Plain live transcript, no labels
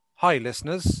Hi,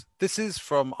 listeners. This is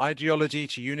From Ideology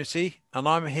to Unity, and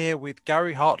I'm here with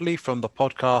Gary Hartley from the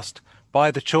podcast By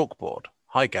the Chalkboard.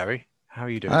 Hi, Gary. How are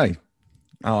you doing? Hi.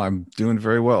 Oh, I'm doing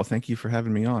very well. Thank you for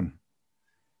having me on.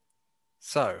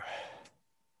 So,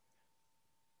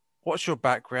 what's your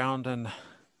background and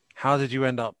how did you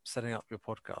end up setting up your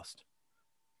podcast?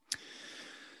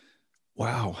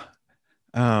 Wow.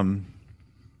 Um,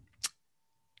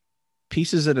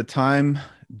 Pieces at a time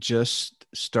just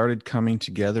started coming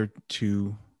together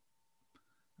to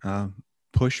uh,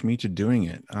 push me to doing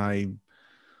it. I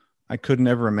couldn't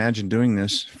ever imagine doing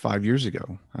this 5 years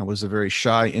ago. I was a very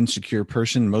shy, insecure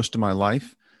person most of my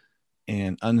life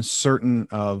and uncertain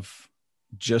of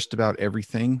just about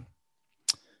everything,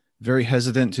 very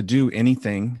hesitant to do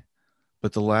anything.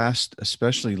 But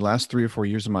especially last 3 or 4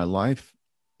 years of my life,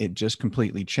 it just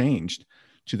completely changed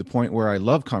to the point where I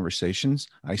love conversations.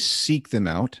 I seek them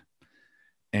out.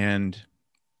 And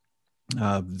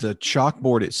the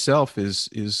chalkboard itself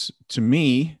is to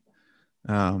me,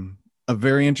 a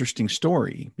very interesting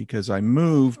story because I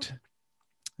moved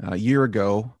a year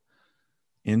ago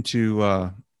into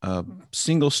a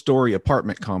single story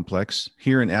apartment complex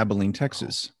here in Abilene,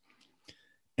 Texas.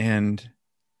 And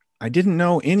I didn't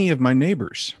know any of my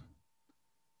neighbors.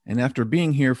 And after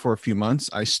being here for a few months,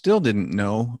 I still didn't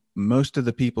know most of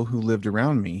the people who lived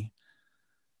around me.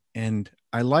 And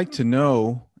I like to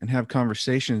know and have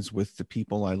conversations with the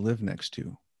people I live next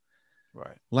to.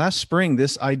 Right. Last spring,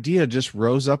 this idea just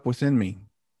rose up within me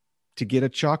to get a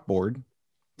chalkboard,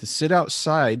 to sit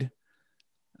outside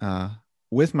uh,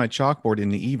 with my chalkboard in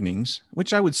the evenings,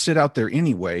 which I would sit out there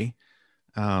anyway.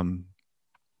 Um,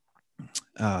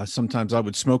 Sometimes I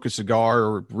would smoke a cigar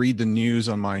or read the news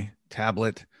on my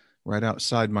tablet right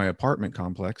outside my apartment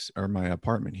complex or my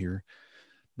apartment here.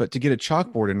 But to get a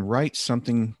chalkboard and write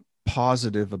something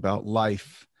positive about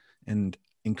life and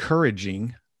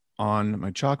encouraging on my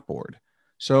chalkboard.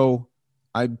 So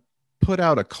I put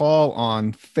out a call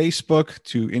on Facebook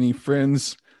to any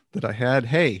friends that I had.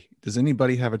 Hey, does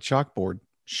anybody have a chalkboard?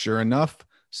 Sure enough,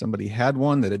 somebody had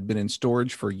one that had been in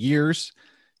storage for years.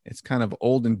 It's kind of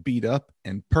old and beat up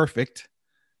and perfect.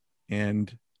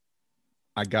 And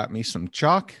I got me some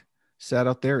chalk, sat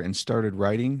out there and started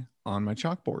writing on my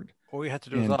chalkboard. All you had to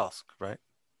do was And ask, right?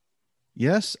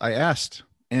 yes, I asked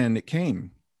and it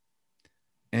came.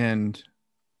 And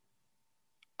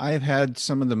I have had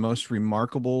some of the most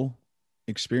remarkable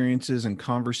experiences and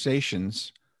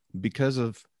conversations because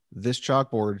of this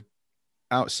chalkboard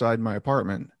outside my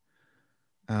apartment,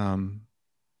 um,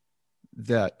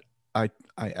 that I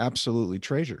absolutely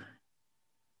treasure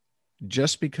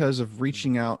just because of Mm.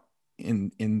 reaching out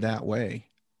in that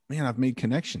way. Man, I've made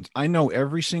connections. I know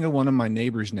every single one of my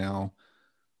neighbors now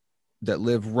that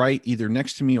live right either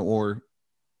next to me or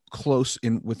close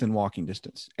in within walking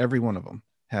distance. Every one of them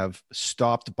have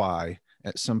stopped by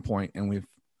at some point and we've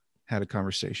had a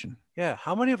conversation. Yeah.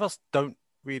 How many of us don't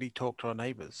really talk to our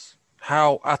neighbors?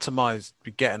 How atomized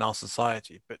we get in our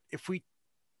society. But if we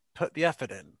put the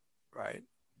effort in, right,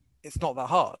 it's not that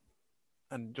hard.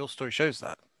 And your story shows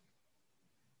that.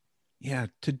 Yeah,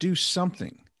 to do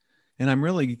something. And I'm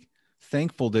really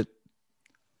thankful that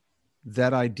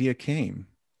that idea came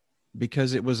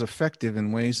because it was effective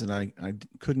in ways that I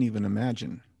couldn't even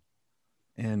imagine.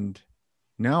 And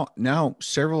now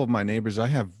several of my neighbors, I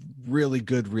have really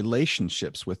good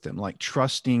relationships with them, like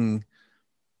trusting,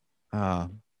 uh,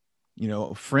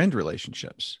 friend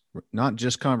relationships, not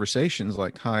just conversations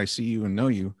like, hi, I see you and know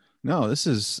you. No, this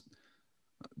is,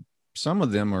 some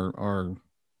of them are,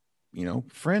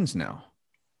 friends now.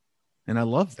 And I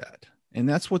love that. And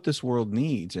that's what this world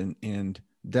needs. And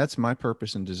that's my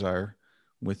purpose and desire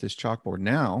with this chalkboard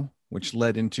now, which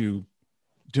led into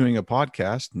doing a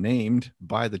podcast named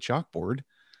By the Chalkboard,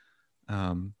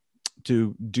 um,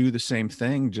 to do the same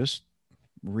thing, just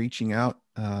reaching out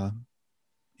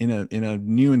in a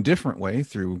new and different way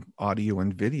through audio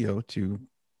and video to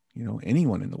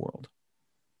anyone in the world.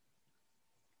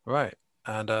 Right.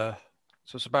 And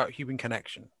so it's about human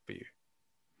connection for you.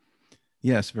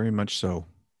 Yes, very much so.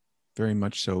 Very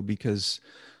much so, because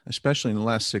especially in the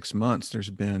last 6 months, there's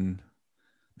been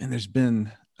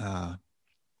a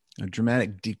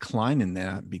dramatic decline in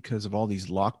that because of all these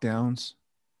lockdowns,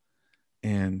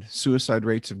 and suicide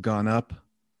rates have gone up.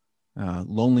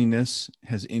 Loneliness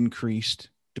has increased,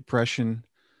 depression,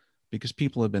 because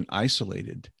people have been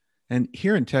isolated. And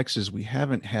here in Texas, we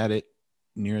haven't had it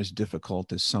near as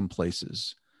difficult as some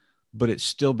places, but it's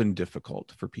still been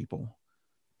difficult for people.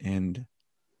 And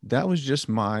that was just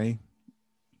I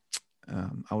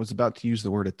was about to use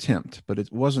the word attempt, but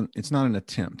it wasn't, it's not an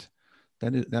attempt.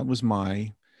 That was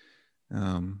my,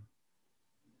 um,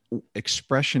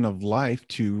 expression of life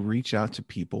to reach out to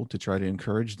people, to try to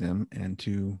encourage them and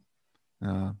to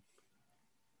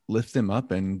lift them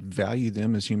up and value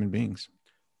them as human beings.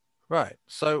 Right.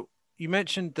 So you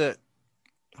mentioned that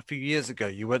a few years ago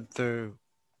you went through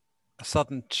a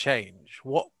sudden change.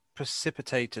 What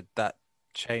precipitated that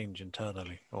change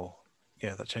internally? Or,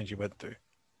 yeah, that change you went through?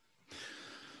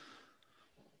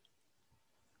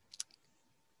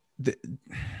 The,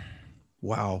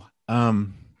 wow.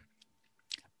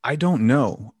 I don't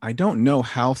know. I don't know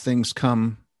how things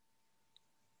come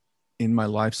in my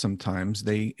life. Sometimes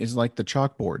they is like the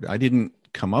chalkboard. I didn't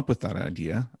come up with that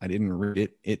idea. I didn't read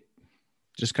it. It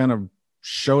just kind of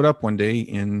showed up one day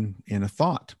in a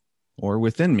thought or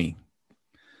within me.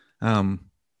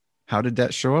 How did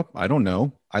that show up? I don't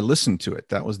know. I listened to it.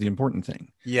 That was the important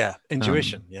thing. Yeah,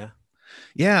 intuition. Yeah.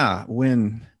 Yeah,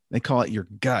 when they call it your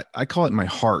gut, I call it my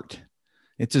heart.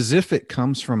 It's as if it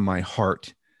comes from my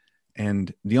heart.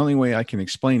 And the only way I can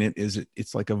explain it is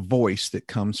it's like a voice that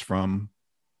comes from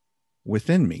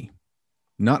within me,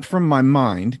 not from my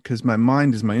mind, because my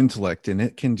mind is my intellect and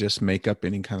it can just make up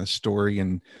any kind of story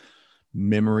and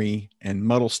memory and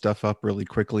muddle stuff up really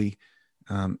quickly.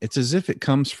 It's as if it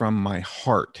comes from my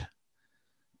heart.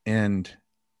 And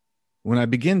when I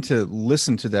begin to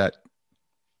listen to that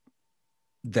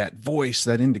voice,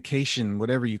 that indication,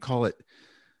 whatever you call it,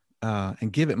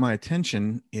 and give it my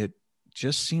attention, it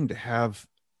just seemed to have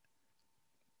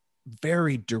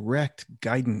very direct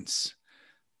guidance,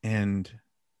 and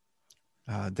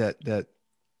that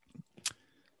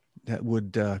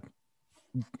would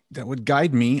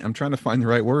guide me. I'm trying to find the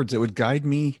right words. It would guide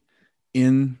me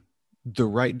in the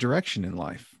right direction in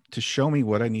life to show me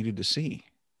what I needed to see.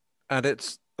 And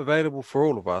it's available for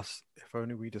all of us if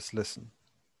only we just listen.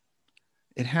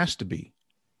 It has to be.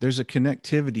 There's a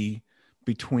connectivity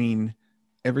between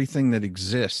everything that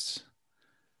exists,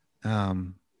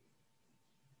 that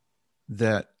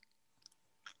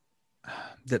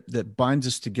binds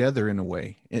us together in a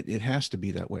way. It has to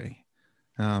be that way.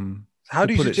 How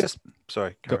do you suggest?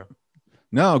 Sorry, carry on.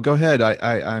 No, go ahead.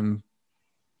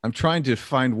 I'm trying to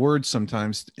find words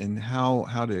sometimes in how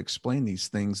to explain these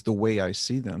things the way I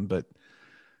see them, but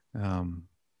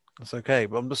that's okay.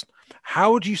 But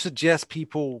how would you suggest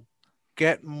people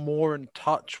get more in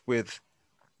touch with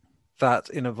that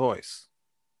inner voice?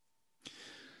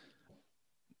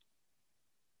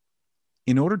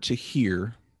 In order to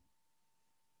hear,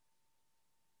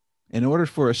 in order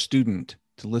for a student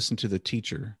to listen to the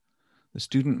teacher, the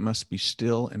student must be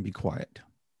still and be quiet.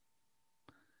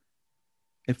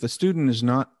 If the student is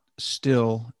not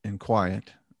still and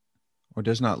quiet, or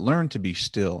does not learn to be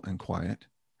still and quiet,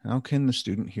 how can the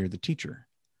student hear the teacher?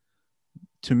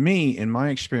 To me, in my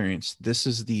experience, this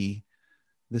is the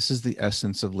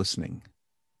essence of listening,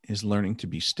 is learning to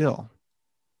be still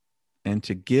and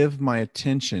to give my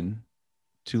attention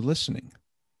to listening.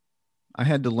 I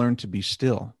had to learn to be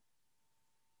still.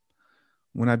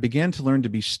 When I began to learn to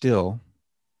be still,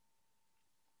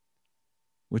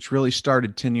 which really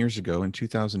started 10 years ago in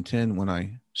 2010, when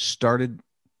I started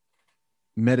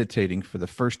meditating for the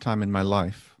first time in my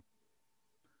life,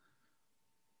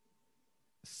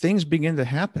 things began to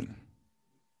happen,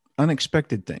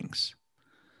 unexpected things.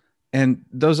 And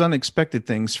those unexpected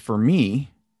things for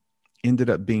me ended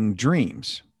up being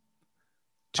dreams.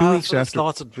 2 weeks after. It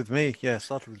started with me. Yeah, it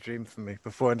started with a dream for me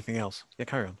before anything else. Yeah,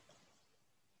 carry on.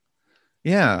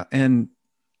 Yeah. And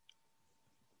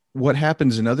what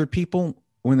happens in other people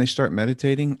when they start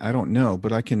meditating, I don't know,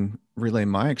 but I can relay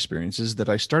my experiences that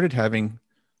I started having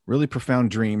really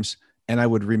profound dreams and I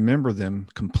would remember them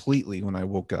completely when I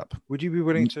woke up. Would you be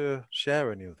willing to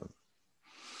share any of them?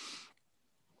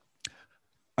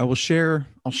 I'll share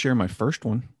my first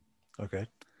one. Okay.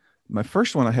 My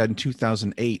first one I had in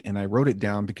 2008, and I wrote it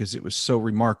down because it was so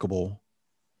remarkable.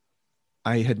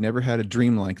 I had never had a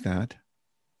dream like that,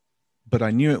 but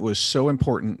I knew it was so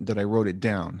important that I wrote it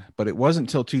down. But it wasn't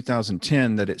until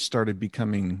 2010 that it started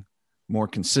becoming more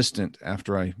consistent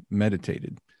after I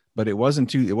meditated. But it was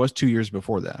 2 years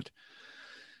before that.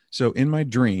 So in my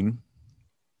dream,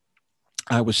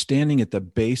 I was standing at the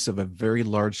base of a very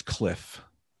large cliff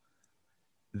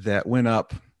that went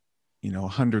up,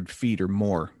 100 feet or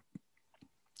more.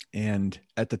 And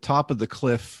at the top of the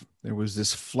cliff, there was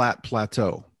this flat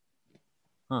plateau.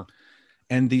 Huh.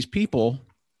 And these people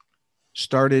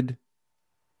started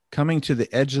coming to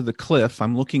the edge of the cliff.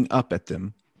 I'm looking up at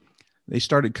them. They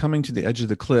started coming to the edge of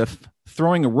the cliff,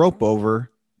 throwing a rope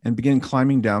over and began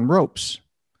climbing down ropes.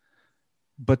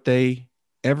 But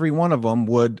every one of them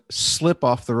would slip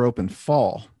off the rope and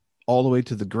fall all the way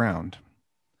to the ground.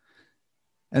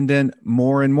 And then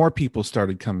more and more people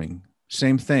started coming.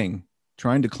 Same thing,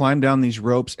 trying to climb down these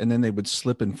ropes, and then they would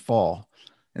slip and fall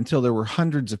until there were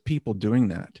hundreds of people doing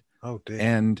that. Oh dear.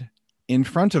 And in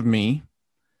front of me,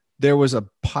 there was a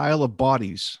pile of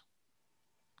bodies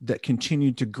that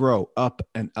continued to grow up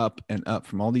and up and up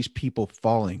from all these people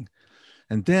falling.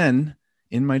 And then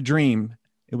in my dream,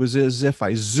 it was as if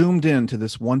I zoomed into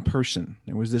this one person.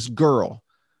 There was this girl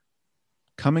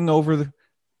coming over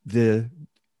the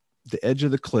edge of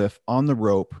the cliff on the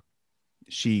rope.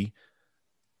 She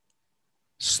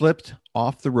slipped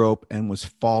off the rope and was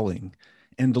falling.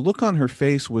 And the look on her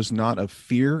face was not of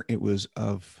fear, it was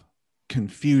of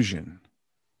confusion,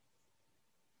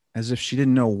 as if she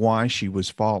didn't know why she was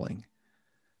falling.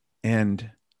 And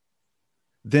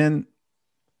then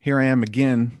here I am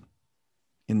again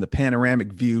in the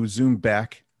panoramic view, zoomed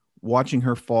back, watching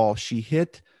her fall. She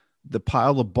hit the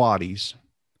pile of bodies,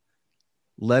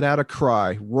 let out a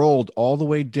cry, rolled all the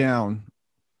way down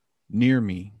near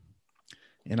me,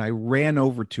 and I ran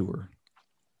over to her.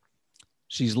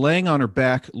 She's laying on her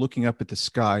back, looking up at the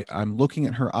sky. I'm looking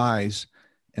at her eyes,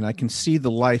 and I can see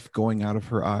the life going out of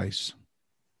her eyes.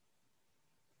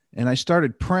 And I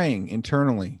started praying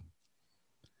internally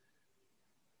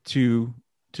to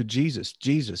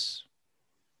Jesus,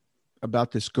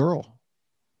 about this girl.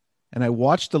 And I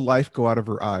watched the life go out of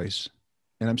her eyes,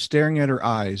 and I'm staring at her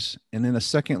eyes. And then a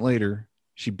second later,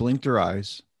 she blinked her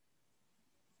eyes,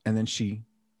 and then she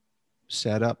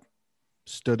sat up,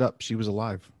 stood up. She was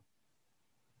alive.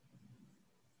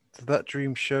 So that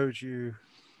dream showed you.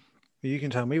 You can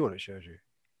tell me what it showed you.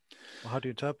 Well, how do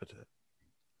you interpret it?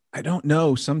 I don't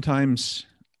know. Sometimes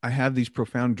I have these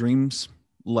profound dreams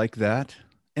like that.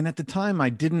 And at the time, I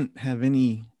didn't have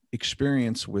any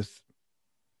experience with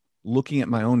looking at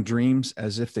my own dreams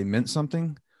as if they meant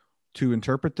something to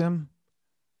interpret them.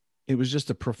 It was just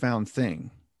a profound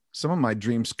thing. Some of my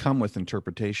dreams come with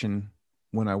interpretation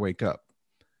when I wake up.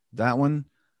 That one,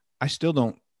 I still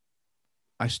don't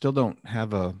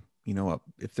have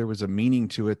if there was a meaning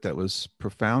to it that was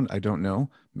profound, I don't know.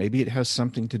 Maybe it has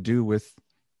something to do with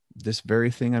this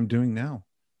very thing I'm doing now.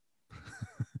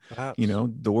 Perhaps.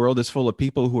 The world is full of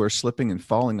people who are slipping and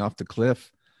falling off the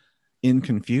cliff in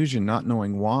confusion, not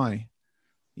knowing why,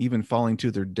 even falling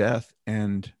to their death.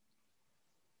 And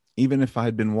even if I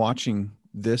had been watching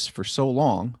this for so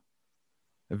long,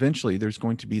 eventually there's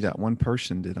going to be that one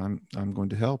person that I'm going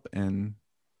to help, and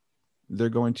they're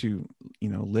going to,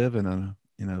 live in an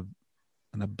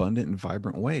abundant and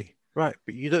vibrant way. Right,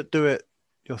 but you don't do it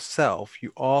yourself.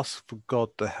 You ask for God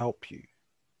to help you.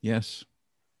 Yes.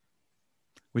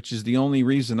 Which is the only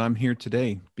reason I'm here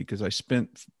today, because I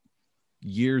spent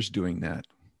years doing that.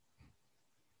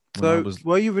 So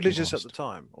were you religious at the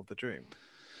time of the dream?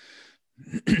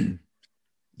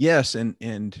 Yes.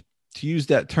 And to use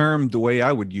that term the way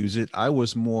I would use it, I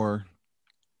was more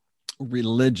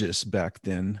religious back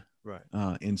then, right?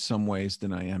 In some ways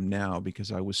than I am now,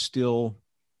 because I was still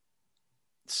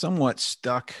somewhat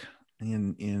stuck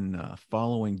in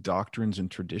following doctrines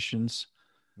and traditions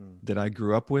that I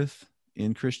grew up with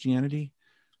in Christianity.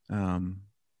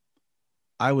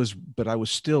 I was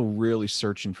still really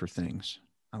searching for things.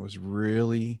 I was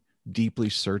really deeply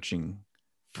searching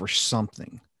for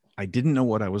something. I didn't know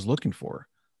what I was looking for.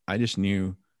 I just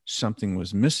knew something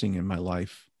was missing in my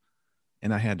life,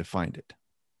 and I had to find it.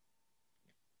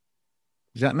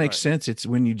 Does that make sense? It's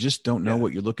when you just don't know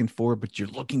what you're looking for, but you're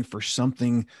looking for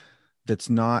something that's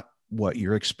not what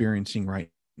you're experiencing right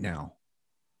now.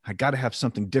 I got to have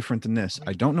something different than this.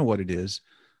 I don't know what it is,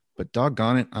 but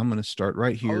doggone it, I'm going to start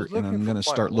right here, and I'm going to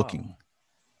start looking.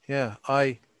 Yeah,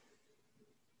 I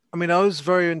was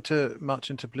very much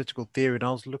into political theory, and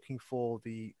I was looking for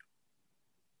the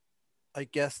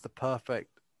perfect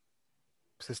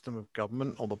system of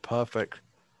government, or the perfect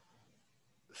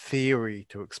theory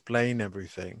to explain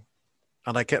everything.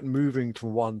 And I kept moving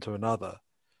from one to another.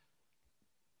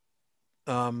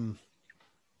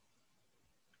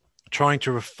 Trying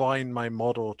to refine my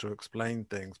model to explain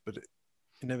things, but it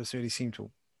never really seemed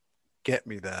to get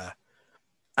me there.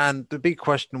 And the big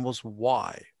question was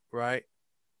why, right?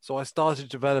 So I started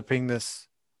developing this,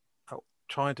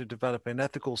 trying to develop an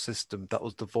ethical system that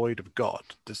was devoid of God.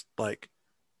 Just like,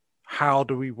 how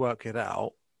do we work it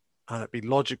out and it be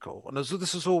logical? And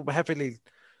this is all heavily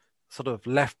sort of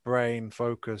left brain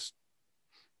focused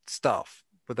stuff,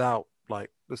 without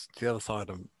this the other side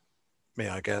of me,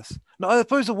 I guess. No, I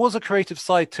suppose there was a creative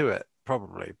side to it,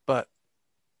 probably, but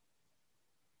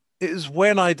it is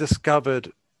when I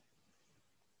discovered,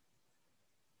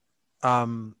 I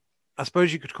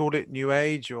suppose you could call it New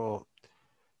Age, or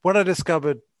when I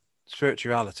discovered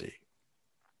spirituality,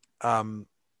 and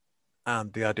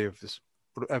the idea of this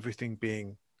everything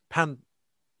being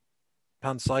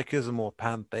panpsychism or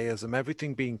pantheism,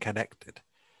 everything being connected.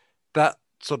 That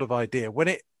sort of idea, when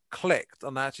it clicked,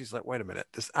 and actually it's like, wait a minute,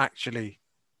 this actually,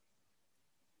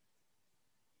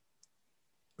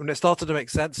 when it started to make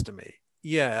sense to me,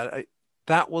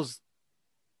 that was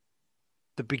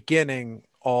the beginning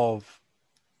of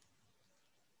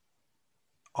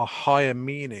a higher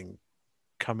meaning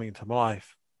coming to my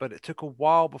life. But it took a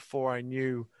while before I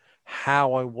knew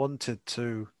how I wanted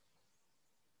to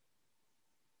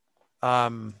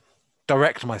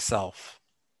direct myself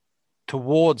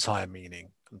towards higher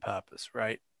meaning and purpose,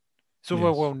 right? So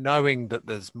Yes. well knowing that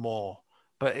there's more,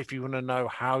 but if you want to know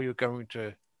how you're going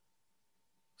to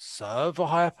serve a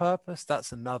higher purpose,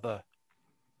 that's another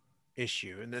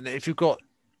issue. And then if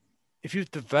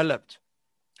you've developed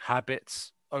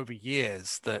habits over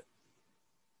years that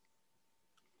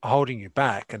are holding you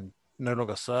back and no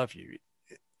longer serve you,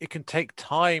 it can take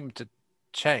time to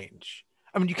change.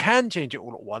 I mean, you can change it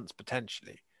all at once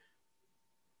potentially,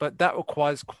 but that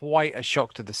requires quite a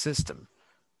shock to the system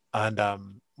and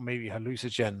maybe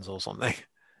hallucinogens or something.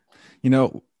 You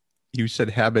know, you said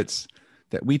habits,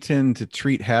 that we tend to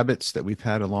treat habits that we've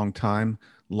had a long time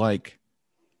like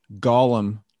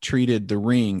Gollum treated the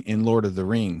ring in Lord of the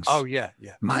Rings. Oh yeah,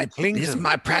 yeah. This is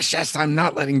my precious. I'm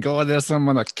not letting go of this. I'm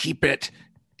gonna keep it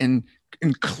and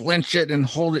clench it and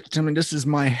hold it to me. This is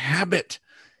my habit,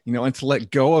 and to let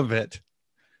go of it.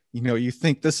 You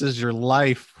think this is your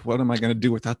life. What am I going to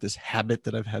do without this habit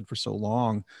that I've had for so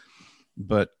long?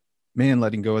 But man,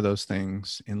 letting go of those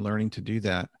things and learning to do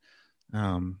that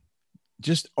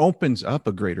just opens up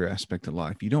a greater aspect of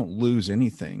life. You don't lose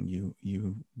anything.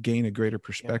 You gain a greater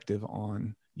perspective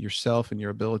on yourself and your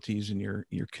abilities and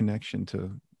your connection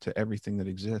to everything that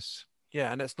exists.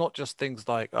 Yeah, and it's not just things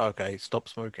like, okay, stop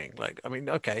smoking. Like, I mean,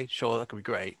 okay, sure, that could be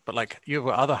great, but like you've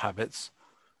got other habits,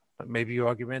 like maybe you're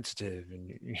argumentative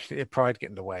and your pride get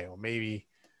in the way, or maybe,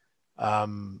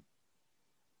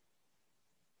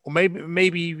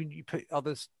 maybe you put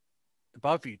others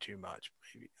above you too much.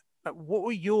 Maybe. Like, what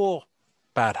were your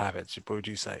bad habits? Would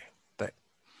you say that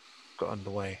got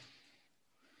underway?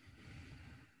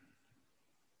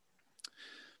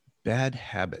 Bad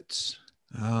habits.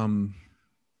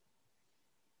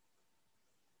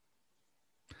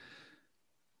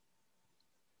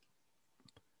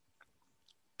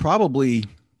 Probably,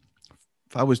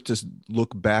 if I was to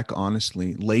look back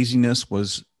honestly, laziness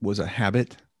was a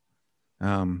habit,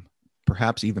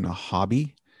 perhaps even a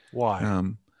hobby.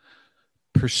 Why?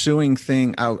 Pursuing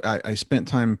thing. I spent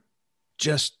time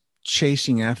just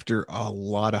chasing after a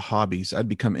lot of hobbies. I'd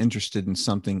become interested in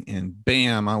something and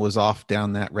bam, I was off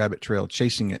down that rabbit trail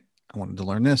chasing it. I wanted to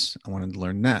learn this. I wanted to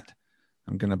learn that.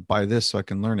 I'm going to buy this so I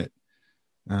can learn it.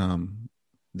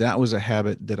 That was a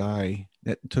habit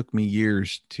that took me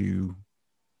years to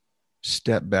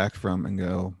step back from and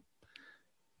go,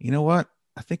 you know what?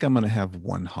 I think I'm going to have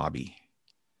one hobby.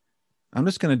 I'm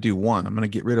just going to do one. I'm going to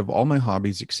get rid of all my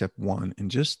hobbies except one and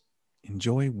just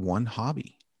enjoy one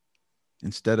hobby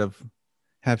instead of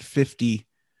have 50,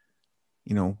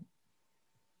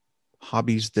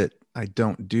 hobbies that I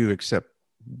don't do except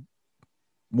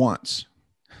once.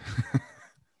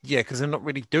 Yeah, because they're not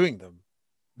really doing them.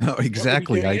 No,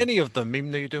 exactly. You're not really doing any of them,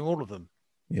 even though you're doing all of them.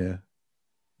 Yeah.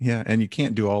 Yeah. And you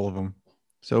can't do all of them.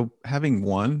 So having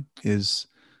one is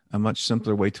a much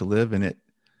simpler way to live. And it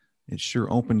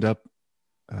sure opened up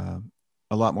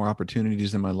a lot more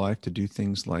opportunities in my life to do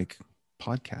things like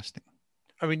podcasting.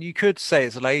 I mean, you could say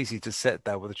it's lazy to sit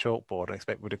there with a chalkboard and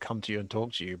expect people to come to you and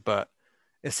talk to you, but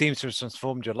it seems to have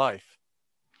transformed your life.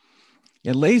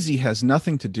 Yeah, lazy has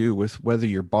nothing to do with whether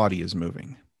your body is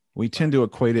moving. We tend to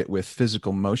equate it with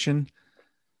physical motion,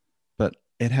 but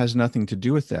it has nothing to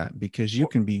do with that because you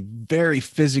can be very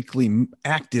physically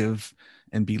active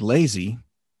and be lazy,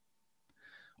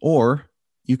 or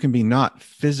you can be not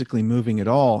physically moving at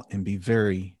all and be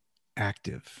very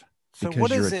active. So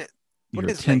what is it? Your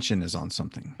attention is on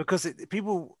something. Because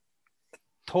people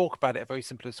talk about it a very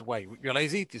simplest way. You're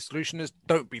lazy. The solution is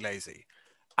don't be lazy.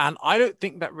 And I don't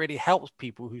think that really helps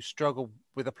people who struggle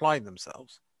with applying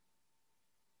themselves.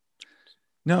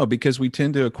 No, because we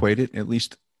tend to equate it, at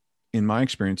least in my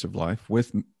experience of life,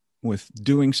 with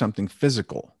doing something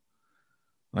physical.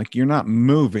 Like you're not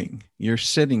moving, you're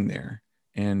sitting there,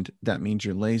 and that means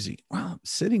you're lazy. Well,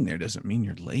 sitting there doesn't mean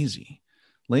you're lazy.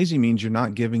 Lazy means you're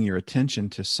not giving your attention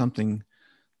to something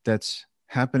that's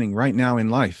happening right now in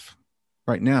life,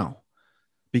 right now.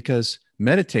 Because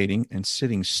meditating and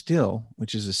sitting still,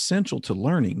 which is essential to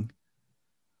learning,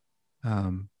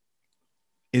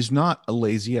 is not a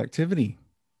lazy activity.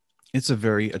 It's a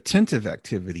very attentive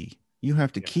activity. You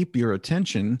have to keep your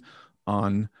attention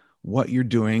on what you're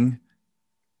doing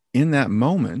in that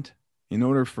moment in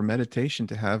order for meditation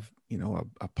to have,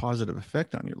 a positive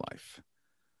effect on your life.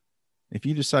 If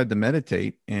you decide to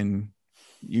meditate and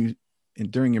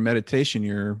during your meditation,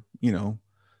 you're,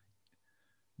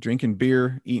 drinking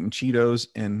beer, eating Cheetos,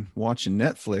 and watching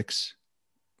Netflix,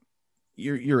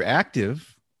 you're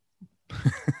active,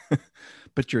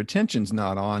 but your attention's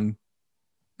not on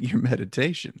your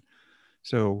meditation.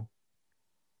 So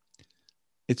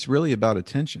it's really about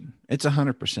attention. It's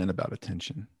 100% about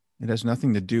attention. It has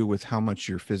nothing to do with how much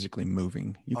you're physically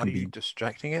moving. Are you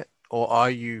distracting it, or are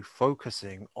you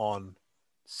focusing on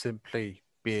simply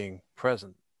being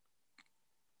present,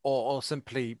 or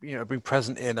simply, being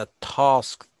present in a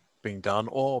task being done,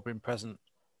 or being present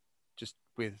just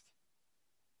with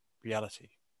reality?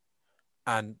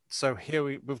 And so here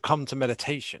we've come to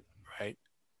meditation, right?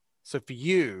 So for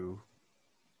you,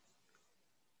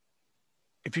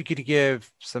 if you could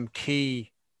give some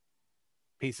key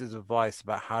pieces of advice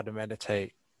about how to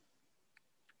meditate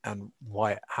and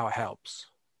how it helps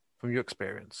from your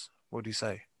experience, what do you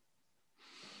say?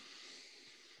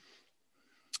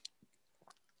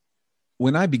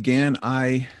 When I began,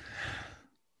 I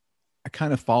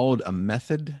kind of followed a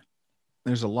method.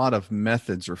 There's a lot of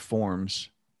methods or forms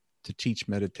to teach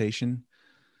meditation.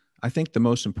 I think the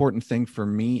most important thing for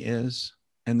me is,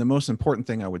 and the most important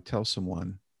thing I would tell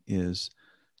someone is,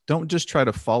 don't just try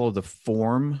to follow the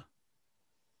form,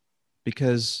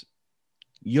 because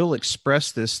you'll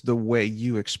express this the way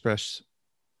you express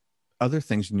other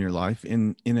things in your life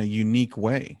in a unique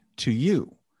way to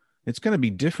you. It's going to be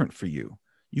different for you.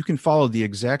 You can follow the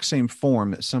exact same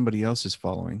form that somebody else is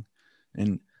following,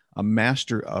 and a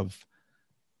master of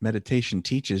meditation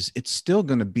teaches, it's still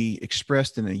going to be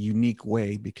expressed in a unique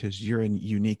way because you're a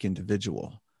unique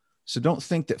individual. So don't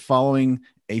think that following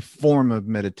a form of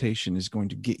meditation is going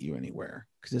to get you anywhere,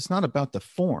 because it's not about the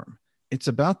form. It's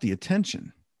about the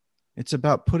attention. It's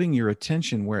about putting your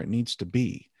attention where it needs to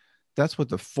be. That's what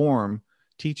the form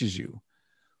teaches you.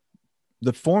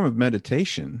 The form of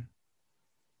meditation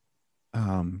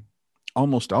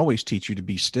almost always teach you to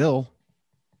be still.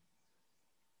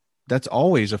 That's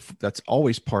always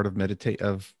part of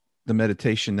the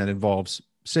meditation that involves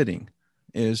sitting,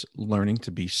 is learning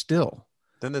to be still.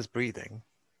 Then there's breathing.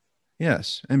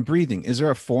 Yes, and breathing. Is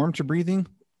there a form to breathing?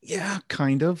 Yeah,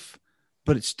 kind of,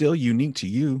 but it's still unique to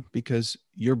you, because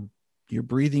your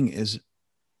breathing is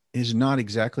not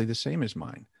exactly the same as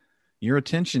mine. Your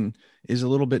attention is a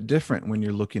little bit different when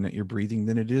you're looking at your breathing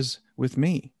than it is with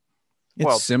me.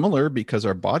 It's similar because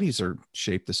our bodies are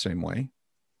shaped the same way,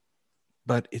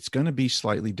 but it's going to be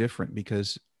slightly different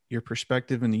because your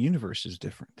perspective in the universe is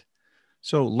different.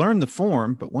 So learn the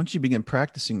form, but once you begin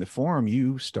practicing the form,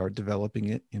 you start developing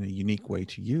it in a unique way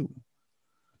to you.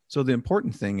 So the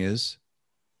important thing is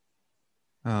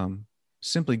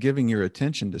simply giving your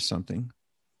attention to something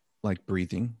like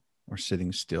breathing or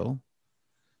sitting still,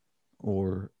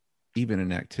 or even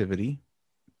an activity.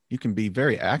 You can be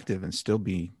very active and still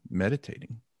be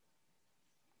meditating.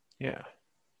 Yeah.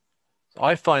 So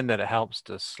I find that it helps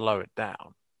to slow it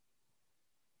down.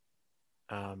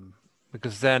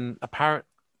 Because then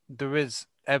there is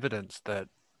evidence that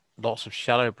lots of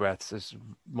shallow breaths is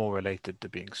more related to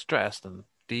being stressed, and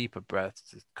deeper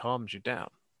breaths, it calms you down.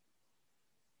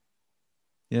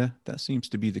 Yeah, that seems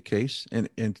to be the case. And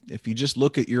if you just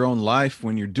look at your own life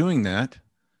when you're doing that,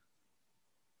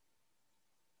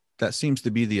 that seems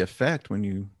to be the effect. When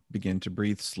you begin to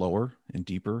breathe slower and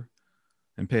deeper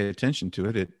and pay attention to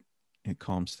it, it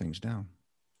calms things down.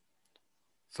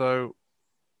 So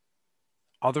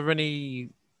are there any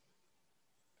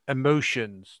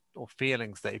emotions or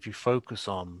feelings that if you focus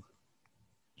on,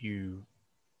 you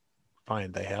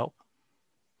find they help?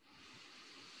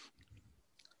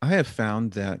 I have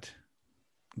found that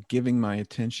giving my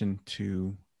attention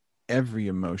to every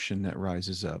emotion that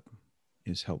rises up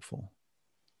is helpful.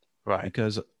 Right.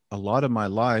 Because a lot of my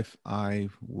life, I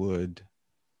would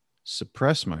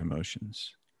suppress my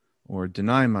emotions or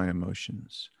deny my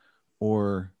emotions,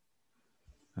 or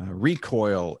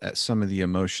recoil at some of the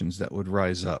emotions that would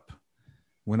rise up.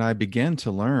 When I began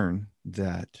to learn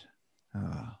that,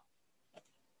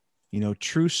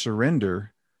 true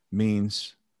surrender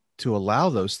means to allow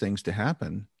those things to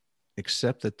happen,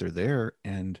 accept that they're there,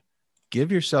 and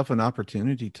give yourself an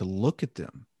opportunity to look at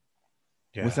them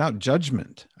without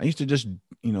judgment. I used to just,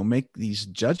 make these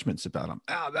judgments about them.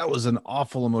 That was an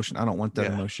awful emotion. I don't want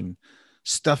that emotion.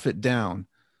 Stuff it down.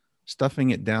 Stuffing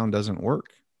it down doesn't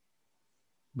work.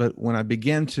 But when I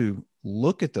began to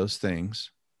look at those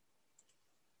things,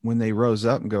 when they rose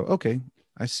up and go, okay,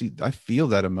 I feel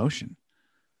that emotion,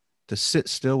 to sit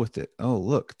still with it. Oh,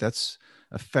 look,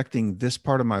 affecting this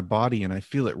part of my body, and I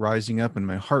feel it rising up and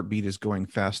my heartbeat is going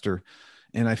faster,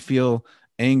 and I feel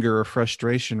anger or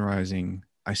frustration rising.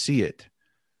 I see it.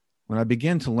 When I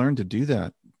began to learn to do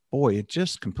that, boy, it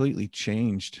just completely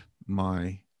changed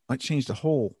it changed the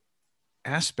whole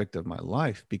aspect of my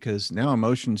life, because now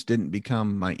emotions didn't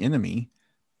become my enemy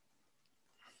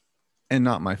and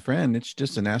not my friend. It's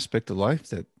just an aspect of life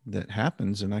that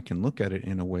happens, and I can look at it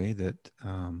in a way that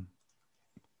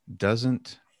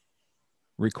doesn't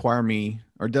require me,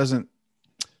 or doesn't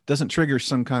trigger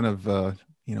some kind of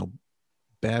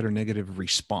bad or negative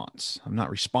response. I'm not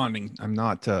responding. I'm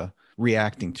not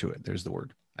reacting to it. There's the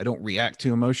word. I don't react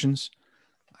to emotions.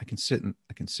 I can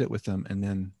sit with them and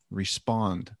then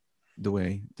respond the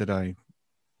way that I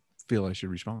feel I should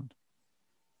respond.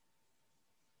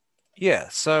 Yeah,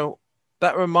 so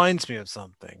that reminds me of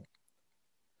something.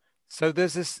 So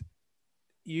there's this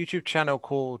YouTube channel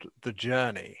called The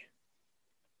Journey,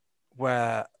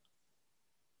 where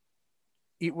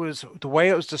it was the way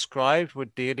it was described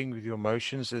with dealing with your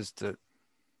emotions is that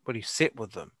when you sit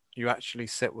with them, you actually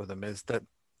sit with them, is that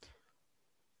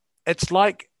it's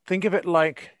like, think of it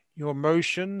like your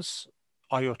emotions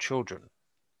are your children.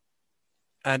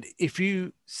 And if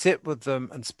you sit with them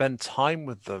and spend time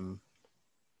with them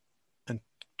and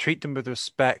treat them with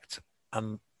respect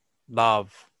and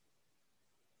love,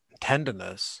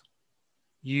 tenderness,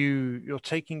 you're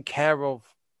taking care of,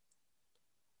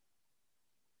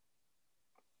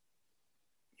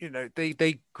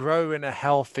 they grow in a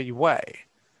healthy way.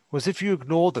 Whereas if you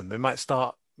ignore them, they might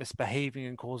start misbehaving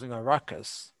and causing a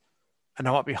ruckus. And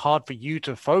it might be hard for you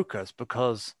to focus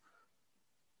because,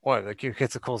 well, like your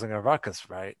kids are causing a ruckus,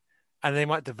 right? And they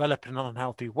might develop in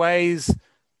unhealthy ways.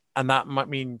 And that might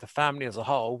mean the family as a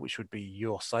whole, which would be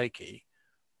your psyche,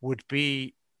 would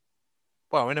be,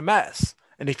 well, in a mess.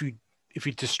 And if you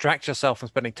distract yourself from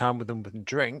spending time with them with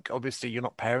drink, obviously you're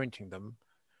not parenting them.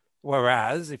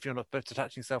 Whereas if you're not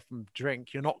detaching yourself from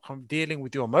drink, you're not dealing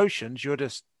with your emotions, you're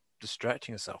just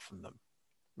distracting yourself from them,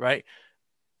 right?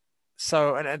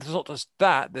 So, and it's not just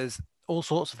that, there's all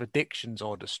sorts of addictions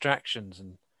or distractions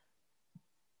and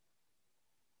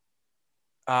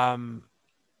um,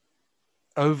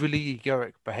 overly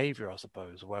egoic behavior, I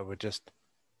suppose, where we're just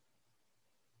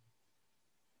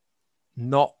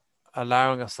not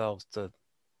allowing ourselves to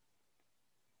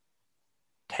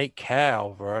take care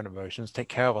of our own emotions, take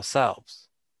care of ourselves.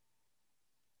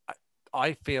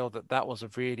 I feel that that was a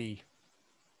really,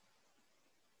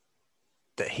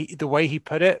 the way he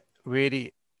put it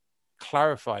really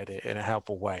clarified it in a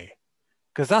helpful way.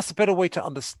 Because that's a better way to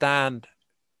understand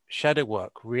shadow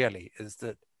work, really, is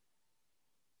that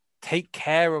take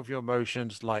care of your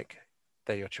emotions like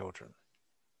they're your children.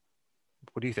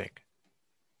 What do you think?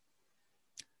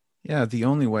 Yeah, the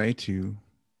only way to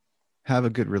have a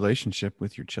good relationship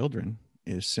with your children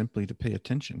is simply to pay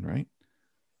attention, right?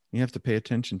 You have to pay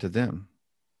attention to them,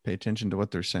 pay attention to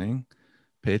what they're saying,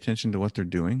 pay attention to what they're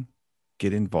doing,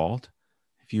 get involved.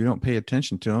 If you don't pay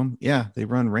attention to them, yeah, they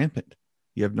run rampant.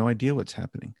 You have no idea what's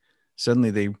happening.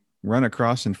 Suddenly they run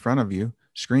across in front of you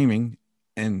screaming,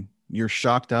 and you're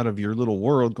shocked out of your little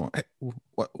world going, hey,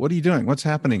 what are you doing? What's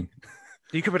happening?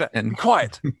 You could be And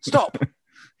quiet. Stop.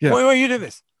 yeah, Why are you doing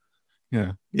this?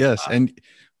 yeah, yes. And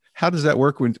how does that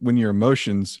work when your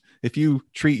emotions, if you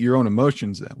treat your own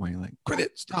emotions that way, like quit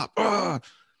it, stop,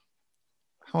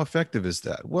 how effective is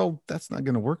that? Well, that's not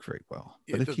going to work very well.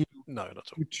 But if you No, not at all.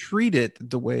 you treat it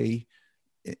the way,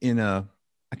 in a,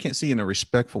 I can't say in a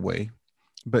respectful way,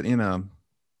 but in a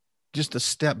just a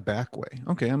step back way.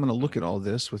 Okay, I'm going to look at all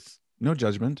this with no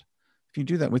judgment. If you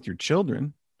do that with your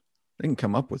children, they can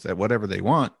come up with that whatever they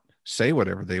want, say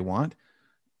whatever they want,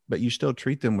 but you still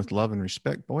treat them with love and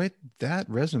respect. Boy, that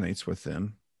resonates with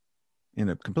them in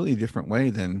a completely different way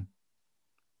than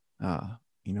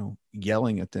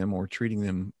yelling at them or treating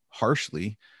them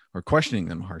harshly or questioning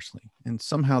them harshly. And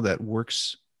somehow that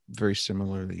works very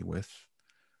similarly with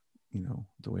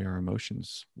the way our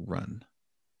emotions run.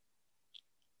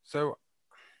 So,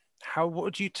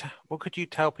 what could you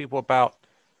tell people about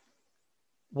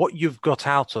what you've got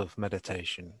out of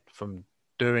meditation from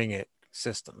doing it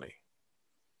consistently?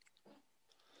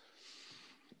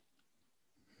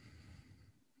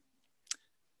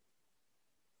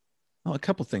 Well, a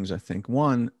couple things, I think.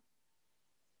 One,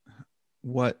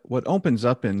 what opens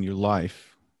up in your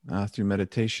life through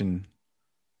meditation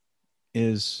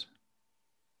is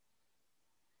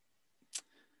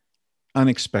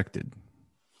unexpected.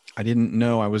 I didn't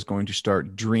know I was going to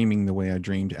start dreaming the way I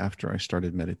dreamed after I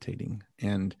started meditating.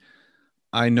 And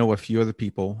I know a few other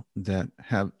people that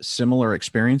have similar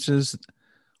experiences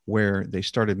where they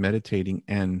started meditating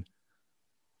and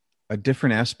a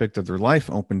different aspect of their life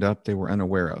opened up they were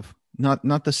unaware of.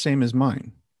 Not the same as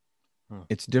mine. Hmm.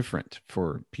 It's different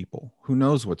for people. Who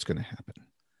knows what's going to happen?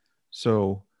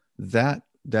 So that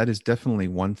is definitely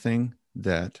one thing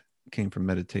that came from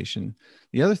meditation.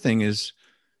 The other thing is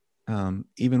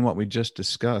even what we just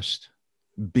discussed,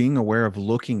 being aware of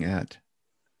looking at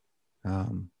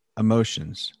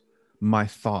emotions, my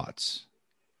thoughts,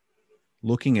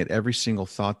 looking at every single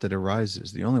thought that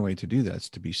arises. The only way to do that is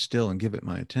to be still and give it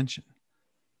my attention.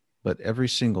 But every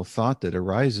single thought that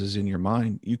arises in your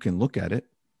mind, you can look at it.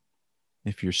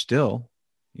 If you're still,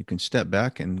 you can step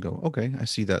back and go, okay, I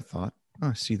see that thought. Oh,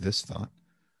 I see this thought.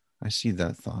 I see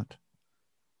that thought.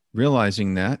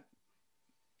 Realizing that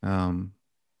um,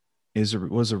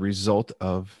 was a result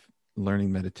of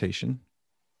learning meditation,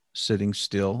 sitting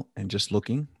still and just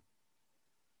looking,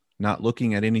 not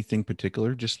looking at anything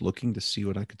particular, just looking to see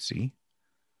what I could see.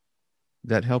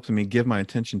 That helped me give my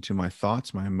attention to my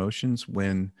thoughts, my emotions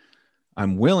when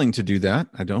I'm willing to do that.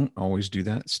 I don't always do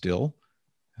that still.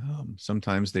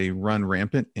 Sometimes they run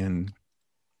rampant and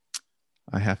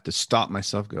I have to stop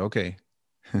myself, go, okay,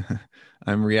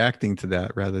 I'm reacting to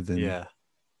that rather than Yeah.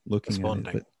 looking at it.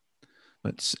 Responding.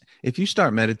 But if you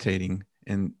start meditating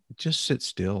and just sit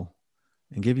still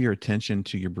and give your attention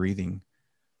to your breathing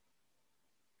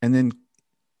and then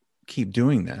keep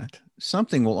doing that,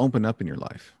 something will open up in your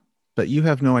life, but you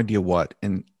have no idea what.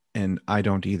 And I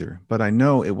don't either, but I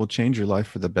know it will change your life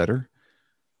for the better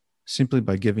simply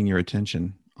by giving your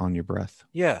attention on your breath.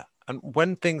 Yeah. And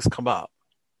when things come up,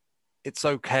 it's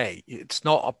okay. It's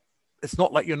not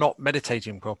like you're not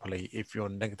meditating properly if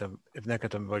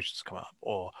negative emotions come up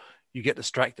or you get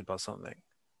distracted by something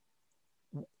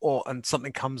and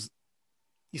something comes,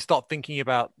 you start thinking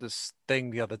about this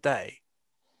thing the other day.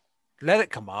 Let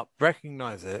it come up,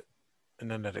 recognize it,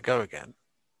 and then let it go again.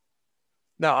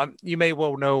 Now, you may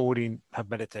well know already have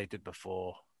meditated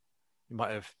before. You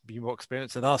might have been more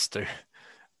experienced than us do,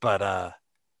 but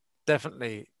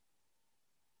definitely,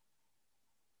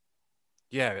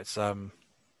 yeah,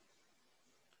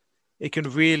 it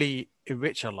can really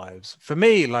enrich our lives. For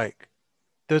me, like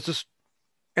there's this,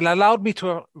 it allowed me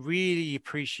to really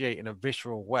appreciate in a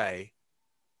visceral way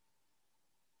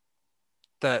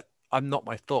that I'm not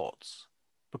my thoughts,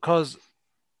 because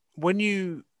when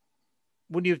you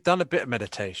when you've done a bit of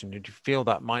meditation and you feel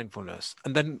that mindfulness,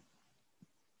 and then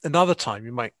another time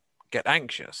you might get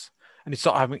anxious and you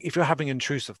start having, if you're having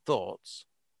intrusive thoughts,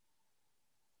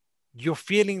 you're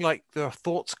feeling like there are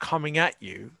thoughts coming at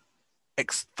you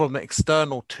from the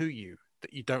external to you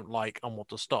that you don't like and want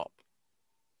to stop.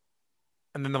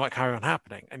 And then they might carry on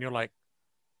happening. And you're like,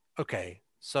 okay,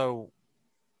 so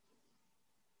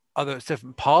either it's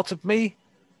different parts of me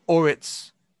or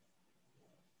it's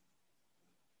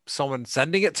someone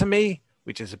sending it to me,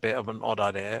 which is a bit of an odd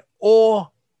idea,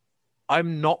 or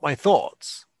I'm not my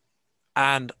thoughts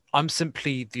and I'm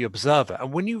simply the observer.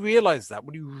 And when you realize that,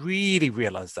 when you really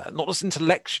realize that, not just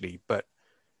intellectually, but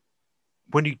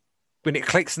when you when it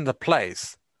clicks into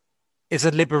place, it's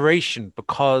a liberation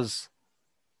because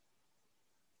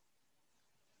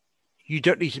you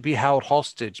don't need to be held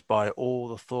hostage by all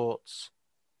the thoughts,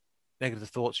 negative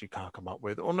thoughts you can't come up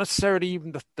with, or necessarily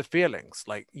even the feelings.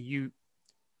 Like you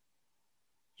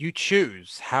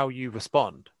choose how you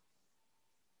respond.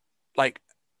 Like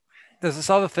there's this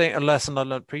other thing, a lesson I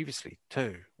learned previously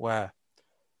too, where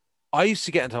I used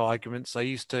to get into arguments. I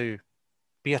used to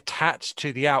be attached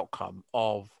to the outcome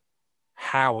of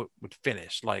how it would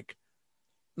finish. Like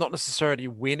not necessarily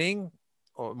winning,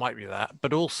 or it might be that,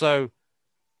 but also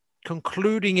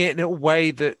concluding it in a way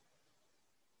that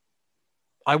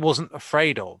I wasn't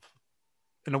afraid of,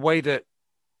 in a way that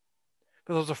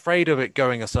because I was afraid of it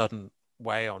going a certain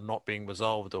way or not being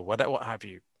resolved or whatever, what have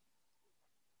you.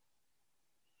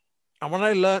 And when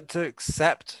I learned to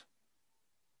accept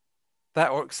that,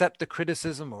 or accept the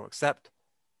criticism, or accept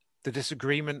the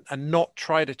disagreement, and not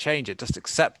try to change it, just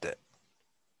accept it,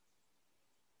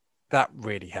 that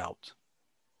really helped.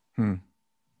 Hmm.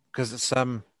 Because it's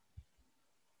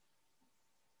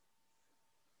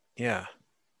yeah,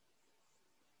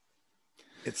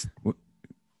 it's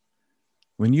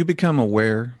When you become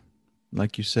aware,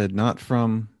 like you said, not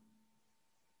from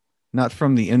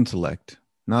the intellect,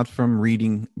 not from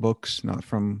reading books, not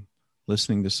from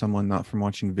listening to someone, not from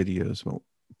watching videos,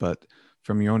 but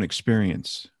from your own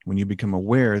experience. When you become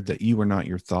aware that you are not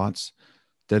your thoughts,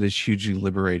 that is hugely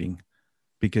liberating,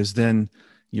 because then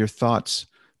your thoughts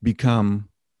become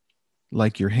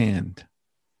like your hand.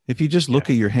 If you just yeah, look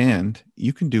at your hand,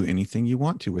 you can do anything you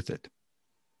want to with it.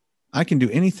 I can do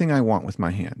anything I want with my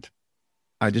hand.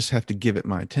 I just have to give it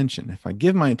my attention. If I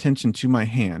give my attention to my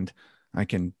hand, I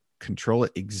can control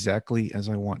it exactly as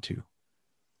I want to.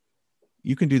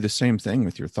 You can do the same thing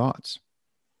with your thoughts.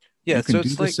 Yeah, You so can do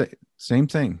it's the like, same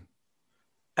thing.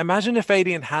 imagine if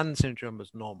alien hand syndrome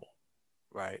was normal,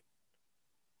 right?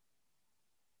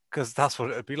 Because that's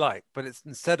what it would be like. But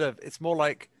it's more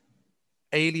like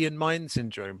alien mind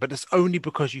syndrome, but it's only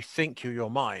because you think you're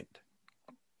your mind,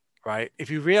 right? If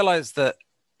you realize that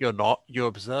you're not, you're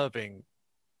observing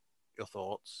your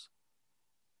thoughts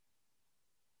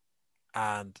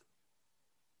and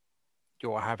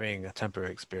you're having a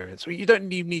temporary experience. Well, you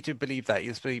don't even need to believe that.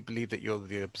 You just believe that you're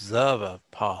the observer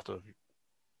part of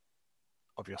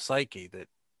your psyche. That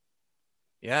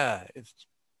yeah, it's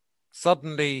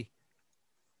suddenly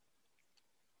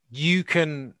you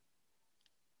can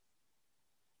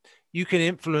you can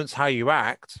influence how you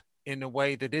act in a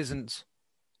way that isn't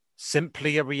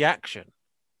simply a reaction.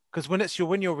 Because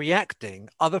when you're reacting,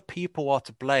 other people are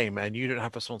to blame and you don't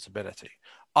have responsibility.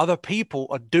 Other people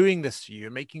are doing this to you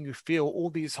and making you feel all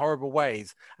these horrible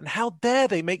ways. And how dare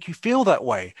they make you feel that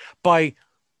way by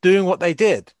doing what they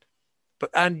did?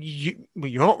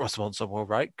 You're not responsible,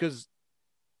 right? Because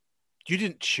you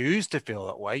didn't choose to feel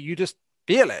that way. You just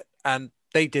feel it, and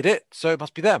they did it, so it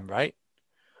must be them, right?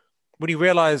 When you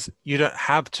realize you don't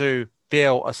have to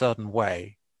feel a certain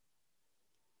way,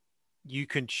 you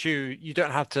can choose. You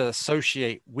don't have to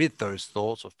associate with those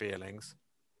thoughts or feelings.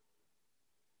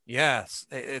 Yes,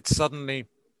 it's suddenly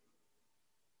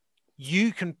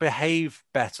you can behave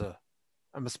better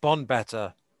and respond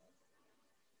better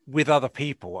with other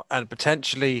people and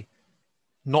potentially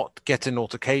not get in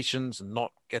altercations and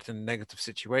not get in negative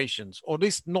situations, or at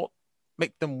least not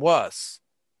make them worse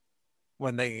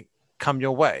when they come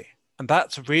your way. And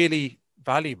that's really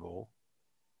valuable.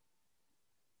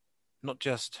 Not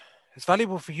just, it's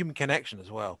valuable for human connection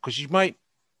as well, because you know,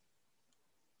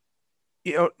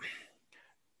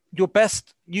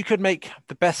 you could make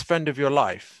the best friend of your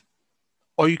life,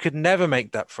 or you could never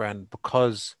make that friend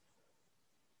because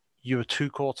you were too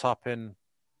caught up in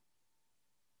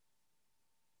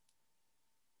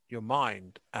your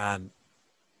mind and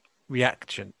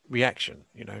reaction.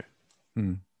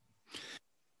 Hmm.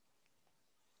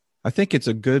 I think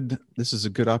this is a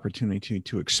good opportunity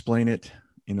to explain it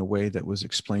in a way that was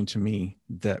explained to me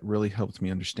that really helped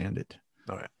me understand it.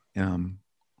 All right.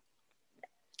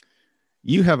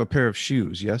 You have a pair of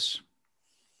shoes, yes?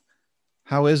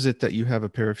 How is it that you have a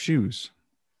pair of shoes?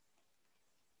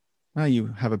 Well,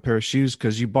 you have a pair of shoes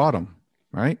because you bought them,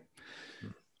 right?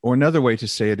 Or another way to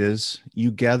say it is you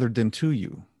gathered them to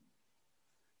you.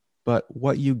 But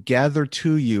what you gather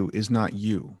to you is not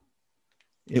you.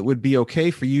 It would be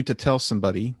okay for you to tell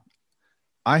somebody,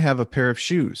 I have a pair of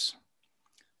shoes,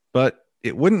 but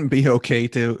it wouldn't be okay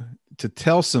to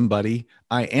tell somebody,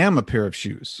 I am a pair of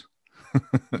shoes.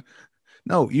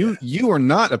 No, you are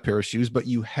not a pair of shoes, but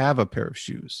you have a pair of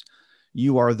shoes.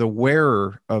 You are the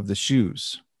wearer of the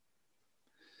shoes.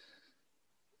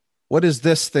 What is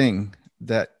this thing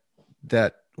that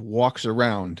walks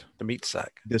around? The meat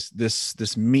sack.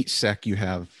 This meat sack you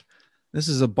have. This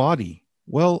is a body.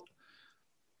 Well,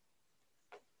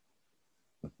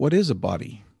 what is a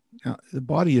body? Now, the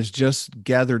body is just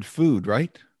gathered food,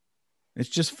 right? It's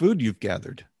just food you've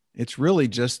gathered. It's really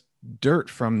just dirt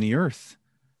from the earth.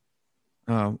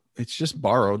 It's just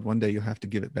borrowed. One day you'll have to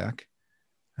give it back.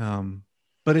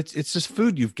 But it's just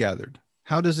food you've gathered.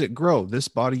 How does it grow? This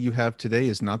body you have today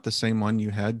is not the same one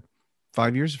you had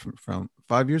 5 years from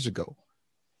 5 years ago,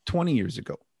 20 years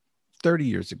ago, 30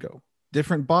 years ago.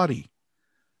 Different body.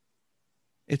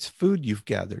 It's food you've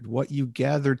gathered. What you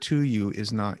gather to you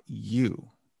is not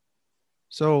you.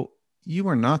 So you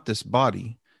are not this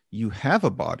body. You have a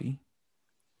body.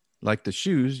 Like the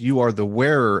shoes, you are the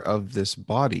wearer of this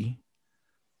body.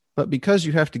 But because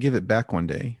you have to give it back one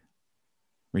day,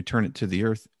 return it to the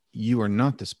earth, you are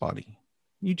not this body.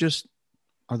 You just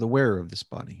are the wearer of this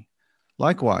body.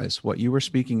 Likewise, what you were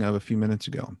speaking of a few minutes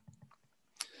ago,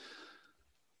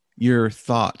 your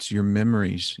thoughts, your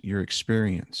memories, your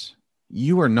experience,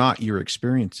 you are not your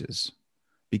experiences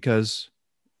because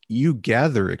you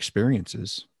gather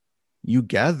experiences. You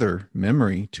gather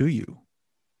memory to you.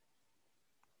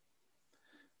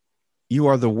 You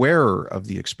are the wearer of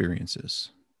the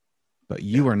experiences, but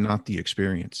you are not the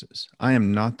experiences. I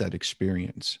am not that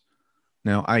experience.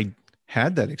 Now, I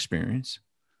had that experience.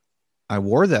 I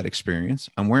wore that experience.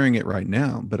 I'm wearing it right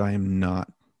now, but I am not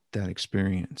that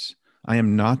experience. I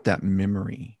am not that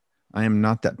memory. I am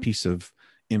not that piece of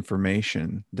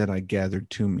information that I gathered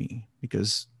to me,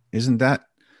 because isn't that,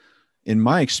 in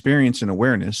my experience and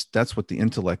awareness, that's what the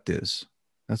intellect is.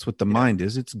 That's what the mind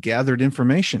is. It's gathered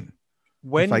information.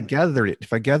 If I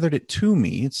gathered it to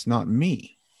me, it's not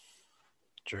me.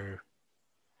 True.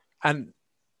 And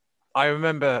I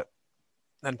remember,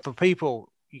 and for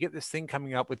people, you get this thing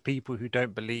coming up with people who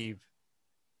don't believe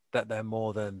that they're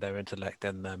more than their intellect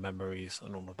and their memories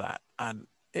and all of that. And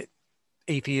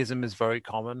atheism is very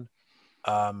common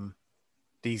um,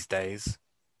 these days,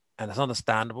 and it's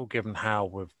understandable given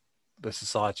how the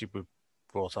society we've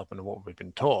brought up and what we've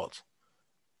been taught.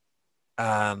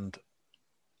 And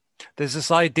there's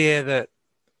this idea that,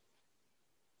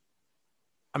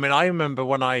 I mean, I remember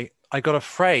when I got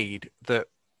afraid that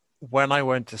when I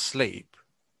went to sleep,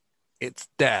 it's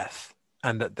death,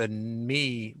 and that the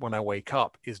me when I wake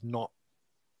up is not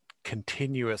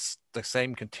continuous, the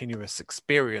same continuous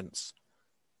experience,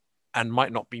 and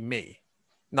might not be me.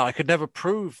 Now, I could never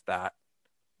prove that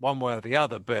one way or the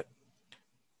other, but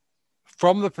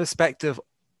from the perspective,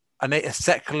 a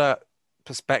secular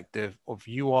perspective of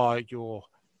you are your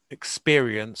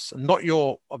experience, not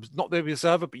the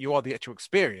observer, but you are the actual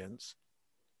experience,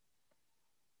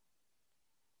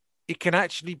 it can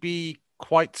actually be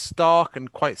quite stark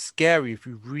and quite scary if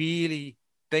you really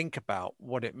think about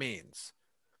what it means.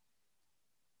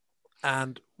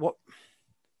 And what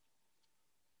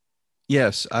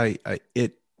Yes,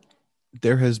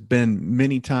 there has been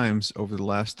many times over the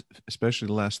last, especially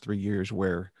the last 3 years,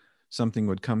 where something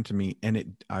would come to me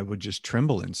and I would just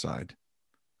tremble inside,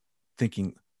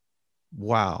 thinking,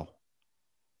 wow,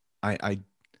 I, I,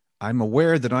 I'm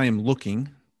aware that I am looking,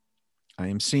 I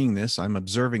am seeing this, I'm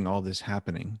observing all this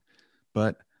happening,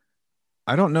 but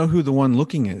I don't know who the one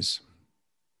looking is.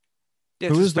 Yeah,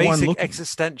 Who is just the one basic looking?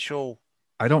 existential.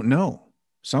 I don't know.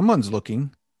 Someone's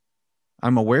looking.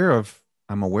 I'm aware of,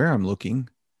 I'm aware I'm looking,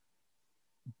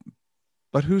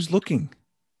 but who's looking?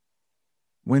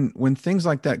 When things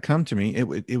like that come to me,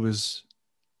 it was,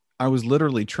 I was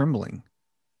literally trembling.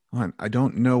 I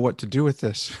don't know what to do with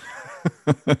this.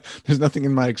 There's nothing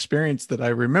in my experience that I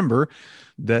remember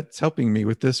that's helping me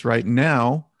with this right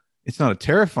now. It's not a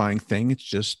terrifying thing. It's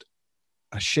just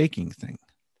a shaking thing. I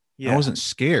Yeah, wasn't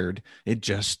scared. It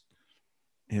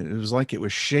was like it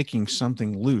was shaking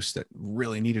something loose that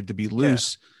really needed to be yeah,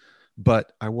 loose,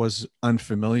 but I was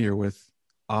unfamiliar with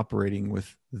operating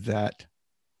with that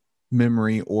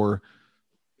memory or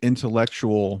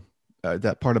intellectual,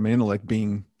 that part of my intellect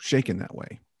being shaken that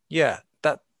way. yeah.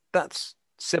 That's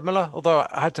similar. Although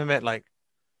I have to admit, like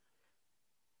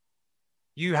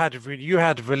you had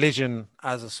religion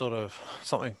as a sort of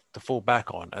something to fall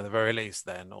back on at the very least,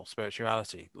 then, or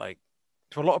spirituality. Like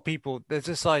to a lot of people, there's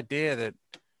this idea that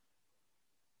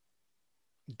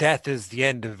death is the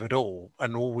end of it all,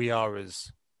 and all we are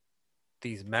is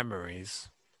these memories.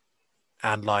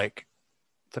 And like,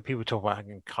 so people talk about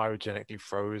being cryogenically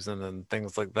frozen and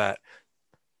things like that.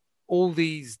 All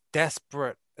these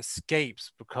desperate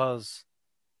escapes because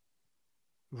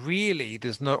really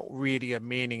there's not really a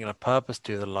meaning and a purpose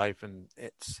to the life, and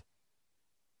it's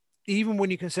even when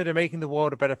you consider making the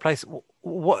world a better place,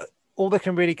 what all they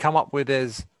can really come up with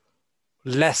is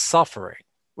less suffering,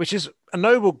 which is a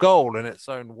noble goal in its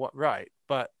own right,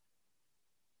 but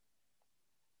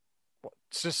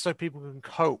it's just so people can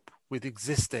cope with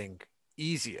existing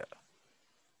easier.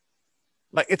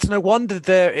 Like it's no wonder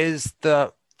there is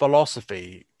the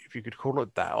philosophy, if you could call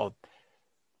it that, or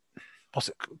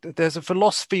there's a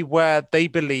philosophy where they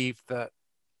believe that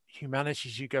humanity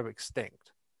should go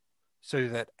extinct so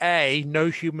that A, no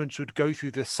humans would go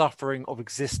through the suffering of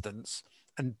existence,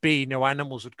 and B, no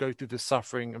animals would go through the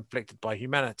suffering inflicted by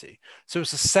humanity. So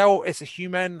it's a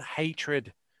human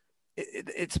hatred.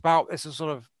 It's a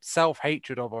sort of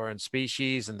self-hatred of our own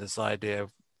species, and this idea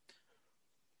of,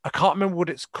 I can't remember what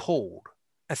it's called.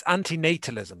 It's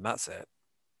antinatalism, that's it.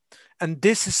 And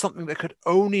this is something that could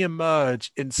only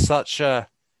emerge in such a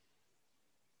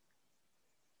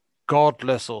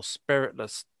godless or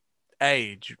spiritless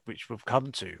age, which we've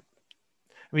come to.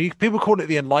 I mean, people call it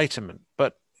the Enlightenment,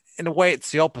 but in a way, it's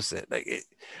the opposite.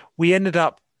 We ended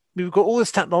up, we've got all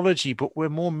this technology, but we're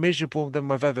more miserable than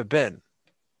we've ever been.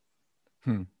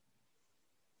 Hmm.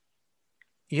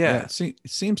 Yeah, Yeah, it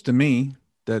seems to me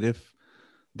that if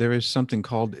there is something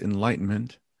called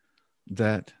enlightenment,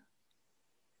 that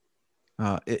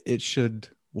it should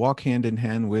walk hand in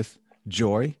hand with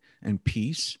joy and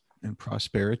peace and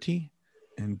prosperity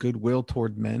and goodwill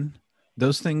toward men.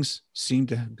 Those things seem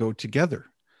to go together.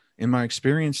 In my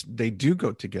experience, they do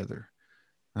go together.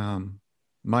 Um,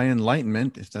 my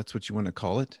enlightenment, if that's what you want to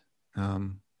call it,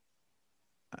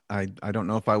 I don't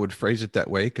know if I would phrase it that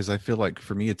way because I feel like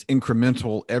for me it's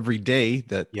incremental every day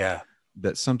yeah,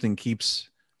 that something keeps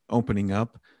opening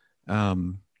up.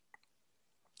 Um,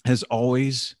 has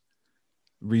always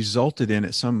resulted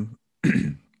in some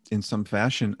in some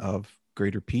fashion of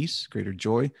greater peace, greater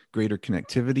joy, greater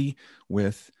connectivity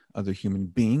with other human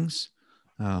beings.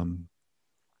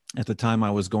 At the time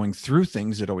I was going through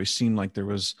things, it always seemed like there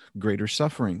was greater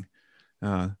suffering,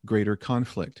 greater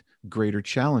conflict, greater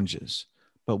challenges.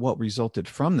 But what resulted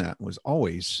from that was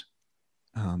always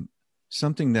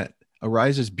something that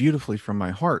arises beautifully from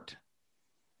my heart.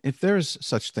 If there's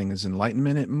such thing as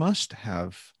enlightenment, it must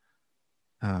have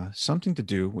something to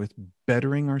do with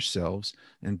bettering ourselves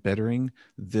and bettering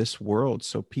this world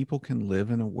so people can live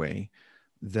in a way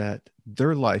that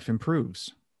their life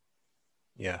improves.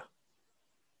 Yeah.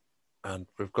 And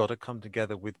we've got to come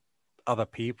together with other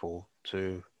people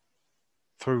to,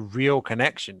 through real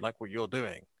connection, like what you're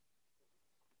doing,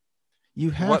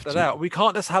 You to work have that to. out. We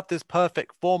can't just have this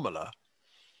perfect formula.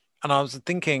 And I was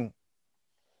thinking,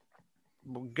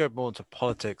 we'll go more into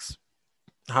politics,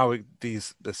 how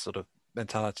this sort of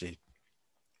mentality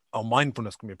or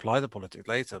mindfulness can be applied to politics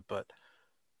later, but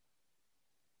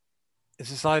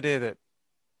it's this idea that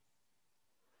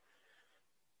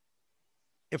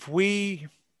if we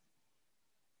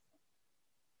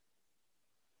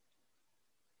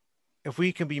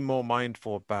can be more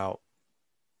mindful about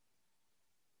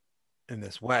in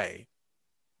this way.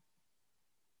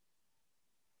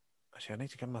 Actually, I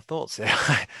need to get my thoughts here.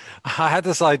 I had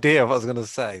this idea of what I was going to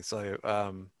say.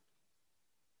 So,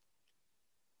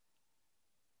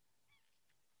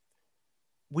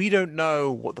 we don't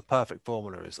know what the perfect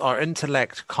formula is. Our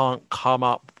intellect can't come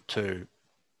up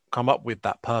with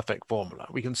that perfect formula.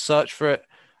 We can search for it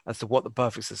as to what the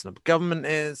perfect system of government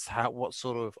is, what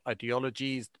sort of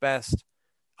ideology is best,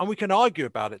 and we can argue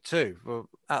about it too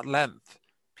at length.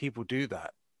 People do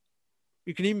that.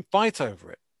 You can even fight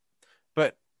over it.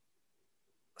 But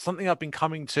something I've been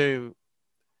coming to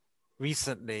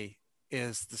recently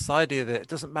is this idea that it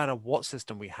doesn't matter what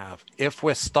system we have, if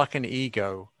we're stuck in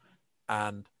ego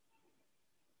and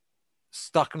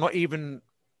stuck, not even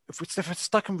if we're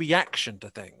stuck in reaction to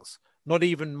things, not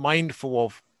even mindful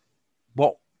of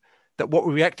what what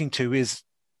we're reacting to is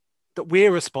that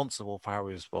we're responsible for how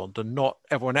we respond and not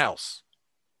everyone else,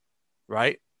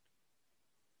 right?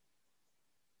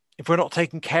 If we're not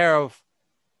taking care of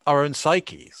our own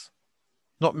psyches,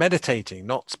 not meditating,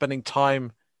 not spending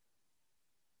time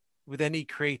with any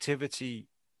creativity,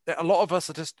 a lot of us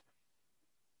are just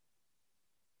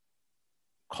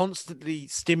constantly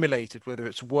stimulated, whether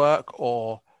it's work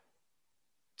or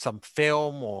some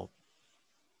film or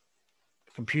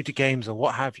computer games or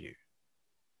what have you.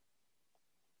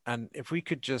 And if we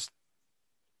could just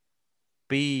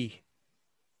be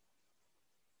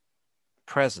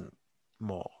present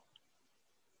more,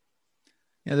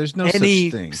 Yeah, there's no such any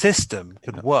thing. system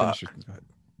could work. Go ahead.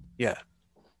 Yeah,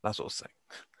 that's what I was saying.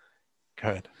 Go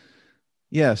ahead.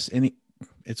 Yes, and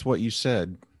it's what you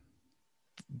said.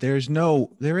 There is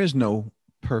no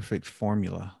perfect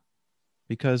formula,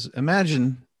 because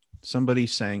imagine somebody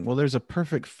saying, well, there's a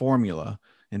perfect formula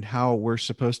in how we're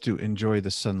supposed to enjoy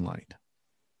the sunlight.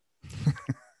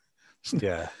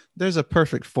 Yeah. There's a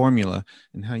perfect formula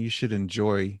in how you should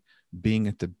enjoy being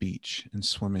at the beach and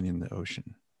swimming in the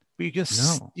ocean. But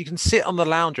No, you can sit on the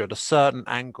lounger at a certain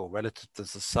angle relative to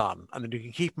the sun, and then you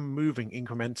can keep moving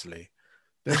incrementally.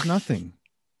 there's nothing.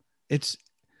 It's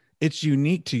it's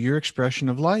unique to your expression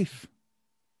of life.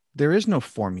 There is no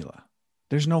formula.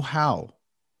 There's no how.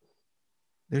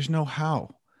 There's no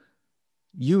how.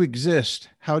 You exist.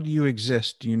 How do you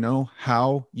exist? Do you know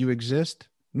how you exist?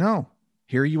 No.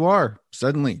 Here you are.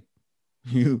 Suddenly,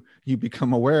 you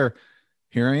become aware.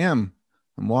 Here I am.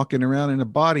 I'm walking around in a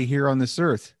body here on this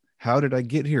earth. How did I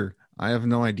get here? I have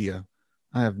no idea.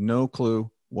 I have no clue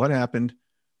what happened.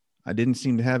 I didn't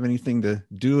seem to have anything to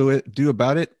do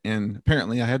about it, and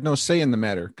apparently I had no say in the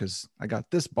matter because I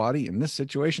got this body in this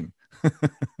situation.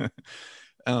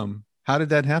 How did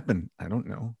that happen? I don't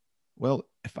know. Well,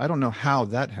 if I don't know how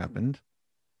that happened,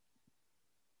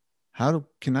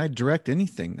 can I direct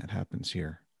anything that happens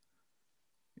here?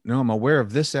 No, I'm aware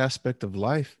of this aspect of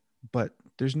life, but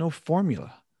there's no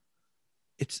formula.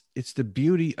 It's the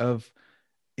beauty of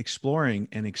exploring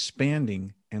and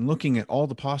expanding and looking at all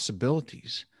the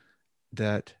possibilities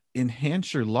that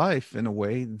enhance your life in a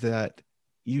way that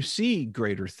you see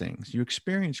greater things, you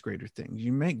experience greater things,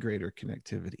 you make greater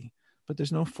connectivity, but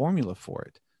there's no formula for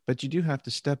it. But you do have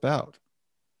to step out.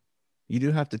 You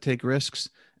do have to take risks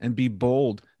and be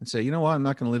bold and say, you know what, I'm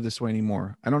not going to live this way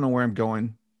anymore. I don't know where I'm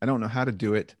going. I don't know how to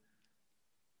do it.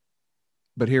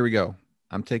 But here we go.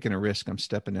 I'm taking a risk. I'm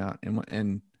stepping out.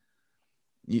 And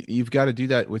you've got to do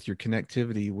that with your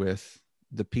connectivity with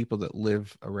the people that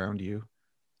live around you,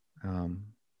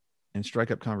 and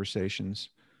strike up conversations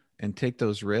and take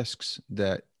those risks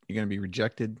that you're going to be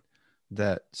rejected,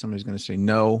 that somebody's going to say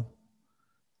no.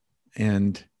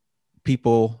 And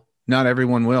people Not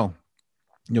everyone will.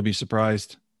 You'll be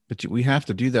surprised. But we have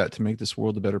to do that to make this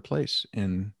world a better place.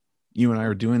 And you and I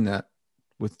are doing that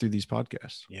through these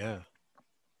podcasts. Yeah.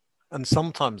 And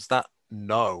sometimes that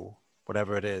no,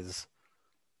 whatever it is,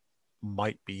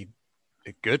 might be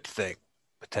a good thing,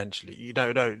 potentially. You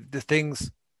don't know. The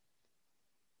things,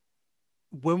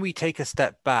 when we take a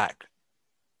step back,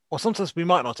 or sometimes we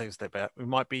might not take a step back, we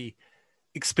might be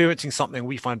experiencing something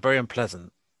we find very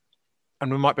unpleasant.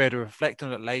 And we might be able to reflect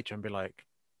on it later and be like,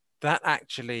 that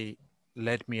actually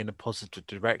led me in a positive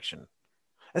direction.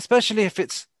 Especially if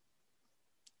it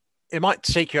might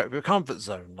shake you out of your comfort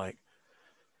zone. Like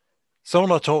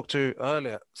someone I talked to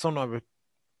earlier, someone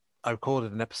I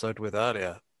recorded an episode with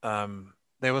earlier,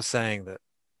 they were saying that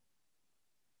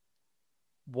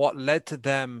what led to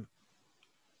them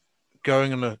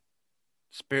going on a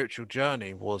spiritual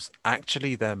journey was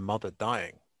actually their mother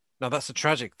dying. Now that's a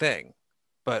tragic thing,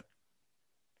 but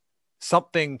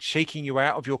something shaking you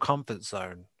out of your comfort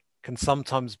zone can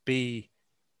sometimes be,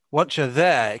 once you're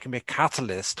there, it can be a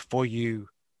catalyst for you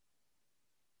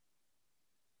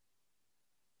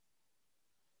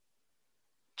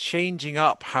changing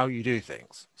up how you do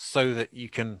things so that you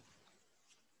can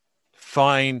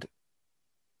find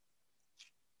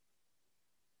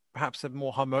perhaps a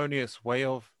more harmonious way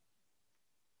of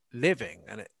living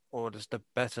or just a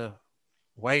better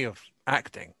way of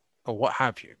acting or what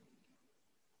have you.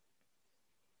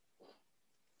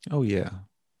 Oh, yeah.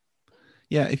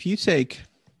 Yeah. If you take,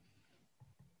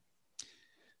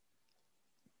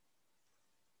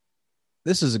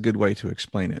 this is a good way to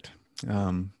explain it.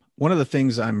 One of the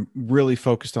things I'm really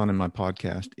focused on in my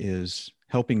podcast is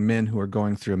helping men who are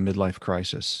going through a midlife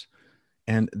crisis.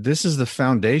 And this is the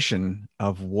foundation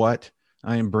of what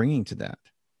I am bringing to that.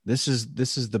 This is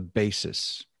the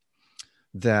basis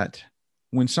that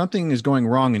when something is going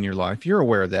wrong in your life, you're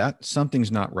aware of that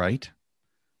something's not right.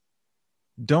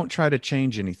 Don't try to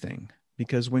change anything,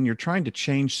 because when you're trying to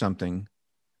change something,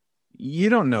 you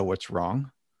don't know what's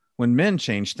wrong. When men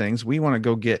change things, we want to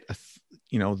go get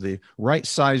the right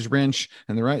size wrench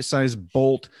and the right size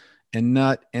bolt and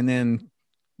nut, and then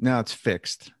now it's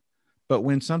fixed. But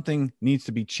when something needs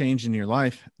to be changed in your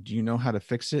life, do you know how to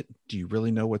fix it? Do you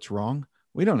really know what's wrong?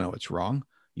 We don't know what's wrong.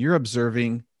 You're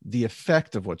observing the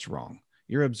effect of what's wrong.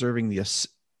 You're observing the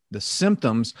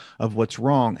symptoms of what's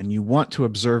wrong, and you want to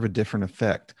observe a different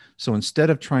effect. So instead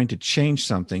of trying to change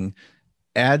something,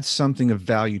 add something of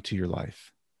value to your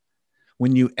life.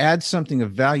 When you add something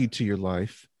of value to your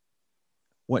life,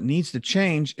 what needs to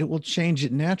change, it will change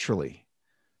it naturally.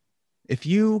 If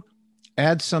you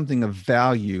add something of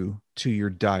value to your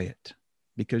diet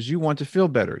because you want to feel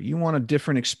better, you want a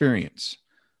different experience.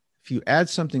 If you add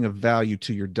something of value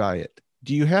to your diet,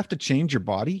 do you have to change your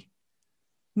body?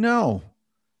 No.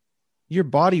 Your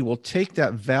body will take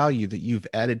that value that you've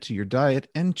added to your diet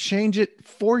and change it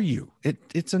for you.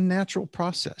 It's a natural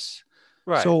process.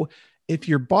 Right. So if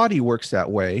your body works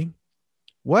that way,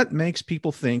 what makes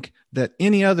people think that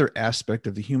any other aspect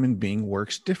of the human being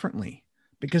works differently?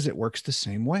 Because it works the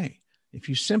same way. If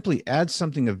you simply add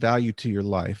something of value to your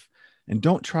life and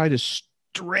don't try to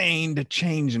strain to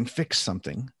change and fix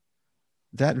something,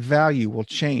 that value will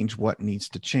change what needs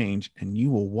to change, and you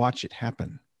will watch it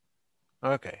happen.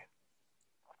 Okay.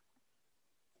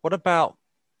 What about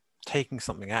taking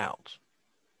something out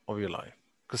of your life?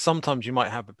 Because sometimes you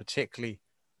might have a particularly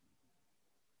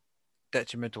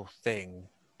detrimental thing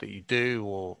that you do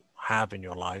or have in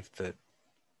your life that,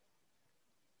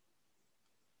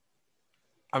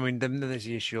 I mean, then there's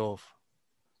the issue of,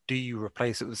 do you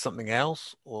replace it with something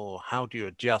else, or how do you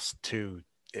adjust to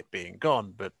it being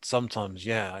gone? But sometimes,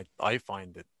 yeah, I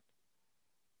find that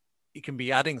it can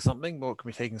be adding something, but it can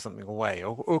be taking something away,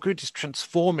 or it could be just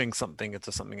transforming something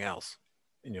into something else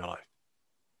in your life.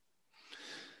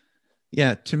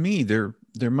 Yeah, to me, there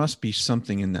must be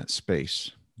something in that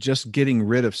space. Just getting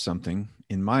rid of something,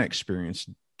 in my experience,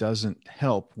 doesn't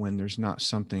help when there's not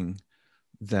something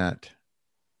that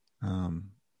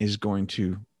is going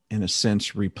to, in a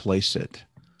sense, replace it.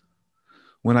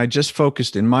 When I just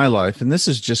focused in my life, and this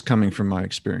is just coming from my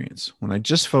experience, when I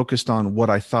just focused on what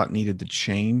I thought needed to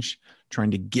change,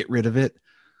 trying to get rid of it,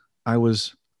 I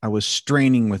was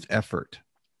straining with effort.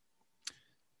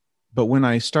 But when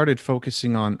I started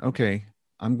focusing on, okay,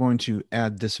 I'm going to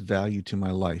add this value to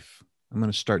my life, I'm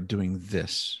going to start doing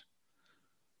this.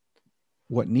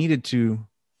 What needed to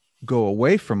go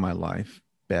away from my life,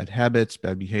 bad habits,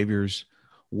 bad behaviors,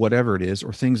 whatever it is,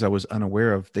 or things I was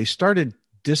unaware of, they started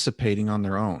dissipating on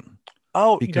their own.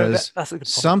 Oh, because that's a good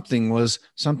point.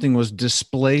 something was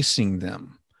displacing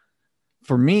them.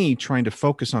 For me, trying to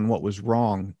focus on what was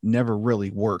wrong never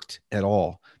really worked at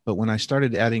all. But when I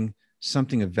started adding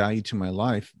something of value to my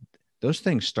life, those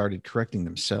things started correcting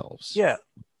themselves. Yeah.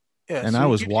 Yeah. And So I it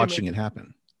was gives you watching it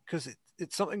happen. because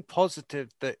it's something positive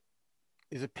that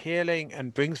is appealing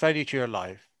and brings value to your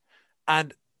life.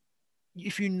 And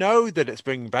if you know that it's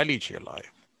bringing value to your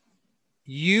life,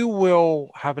 you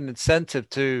will have an incentive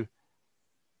to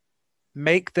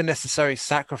make the necessary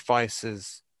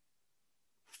sacrifices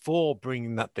for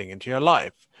bringing that thing into your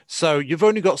life. So you've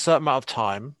only got a certain amount of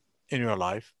time in your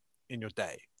life, in your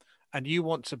day, and you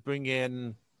want to bring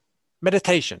in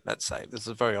meditation, let's say. This is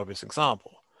a very obvious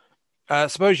example.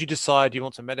 Suppose you decide you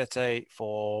want to meditate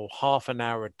for half an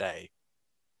hour a day.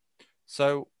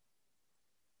 So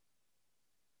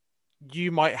you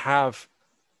might have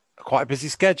quite a busy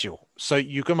schedule. So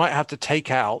you might have to take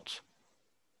out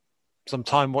some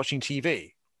time watching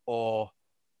TV or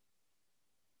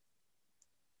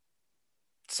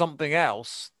something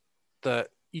else that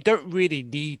you don't really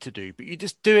need to do, but you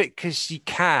just do it because you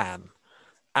can.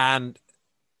 And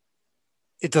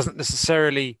it doesn't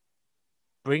necessarily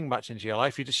bring much into your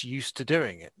life. You're just used to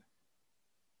doing it.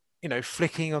 You know,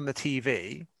 flicking on the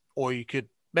TV, or you could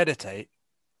meditate.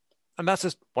 And that's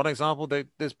just one example.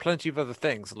 There's plenty of other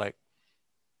things like,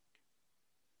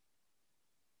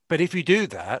 but if you do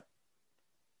that,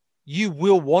 you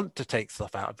will want to take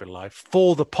stuff out of your life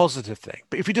for the positive thing.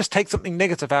 But if you just take something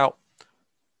negative out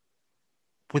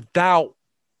without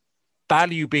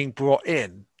value being brought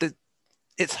in,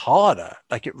 it's harder.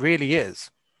 Like it really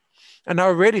is. And I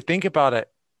really think about it.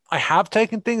 I have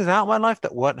taken things out of my life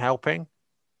that weren't helping,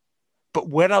 but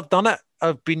when I've done it,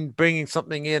 I've been bringing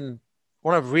something in.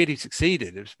 When I've really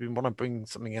succeeded, it's been when I'm bringing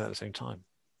something in at the same time.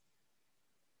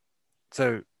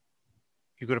 So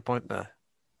you've got a point there.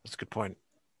 That's a good point.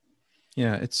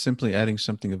 Yeah, it's simply adding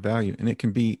something of value. And it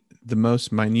can be the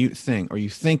most minute thing, or you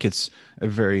think it's a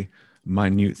very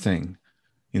minute thing.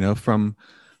 You know, from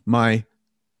my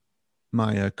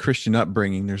Christian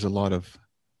upbringing, there's a lot of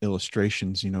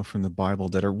illustrations, you know, from the Bible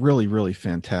that are really, really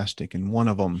fantastic. And one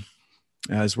of them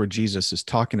is where Jesus is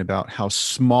talking about how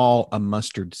small a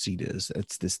mustard seed is.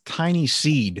 It's this tiny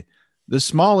seed, the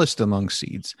smallest among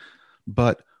seeds.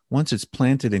 But once it's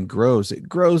planted and grows, it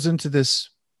grows into this,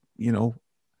 you know,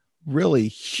 really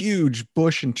huge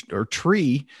bush or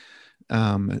tree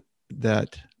that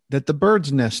the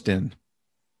birds nest in.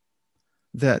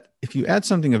 That if you add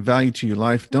something of value to your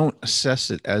life, don't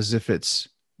assess it as if it's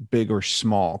big or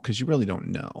small, because you really don't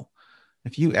know.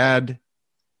 If you add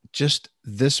just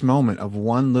this moment of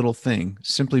one little thing,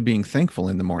 simply being thankful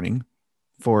in the morning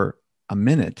for a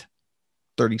minute,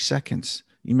 30 seconds,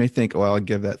 you may think, well, I'll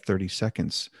give that 30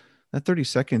 seconds. That 30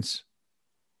 seconds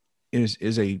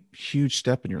is a huge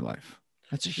step in your life.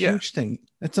 That's a huge thing.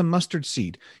 That's a mustard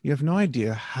seed. You have no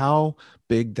idea how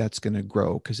big that's going to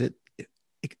grow, because it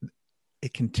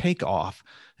can take off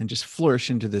and just flourish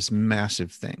into this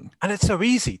massive thing. And it's so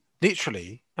easy,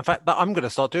 literally. In fact, I'm going to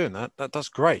start doing that. That's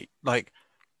great. Like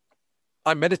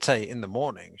I meditate in the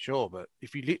morning, sure, but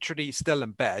if you literally still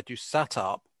in bed, you sat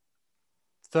up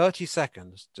 30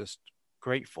 seconds, just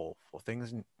grateful for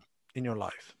things in your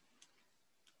life.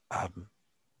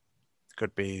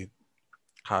 Could be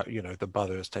how, you know, the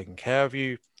mother is taking care of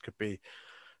you, could be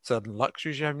certain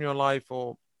luxuries you have in your life,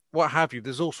 or what have you.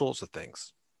 There's all sorts of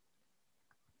things.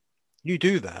 You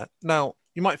do that. Now,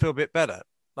 you might feel a bit better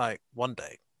like one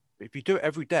day, but if you do it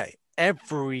every day,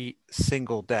 every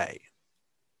single day,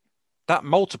 that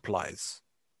multiplies,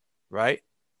 right?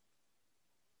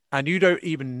 And you don't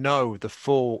even know the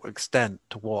full extent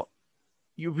to what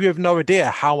you have no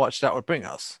idea how much that would bring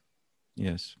us.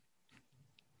 Yes.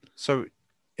 So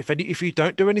if you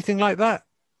don't do anything like that,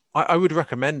 I would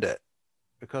recommend it,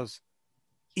 because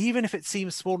even if it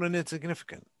seems small and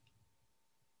insignificant,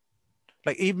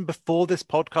 like even before this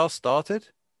podcast started,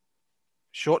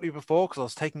 shortly before, because I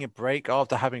was taking a break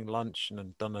after having lunch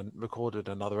and done and recorded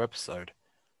another episode,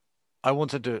 I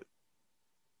wanted to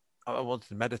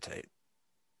meditate.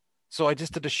 So I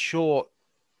just did a short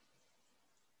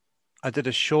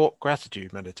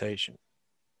gratitude meditation,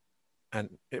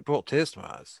 and it brought tears to my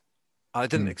eyes. I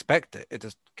didn't expect it. It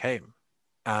just came.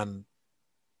 And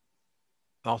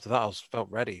after that, felt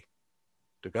ready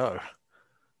to go.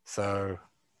 So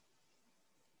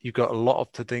you've got a lot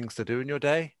of things to do in your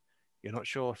day. You're not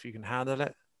sure if you can handle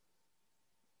it.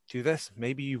 Do this.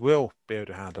 Maybe you will be able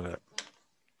to handle it.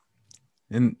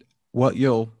 And what's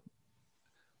going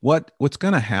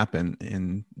to happen,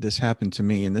 and this happened to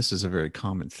me, and this is a very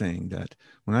common thing, that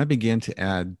when I begin to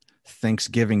add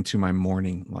Thanksgiving to my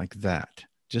morning like that,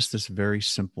 just this very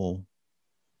simple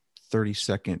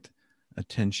 30-second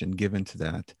attention given to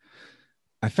that,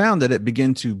 I found that it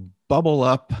began to bubble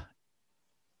up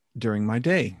during my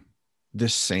day.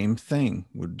 this same thing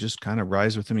would just kind of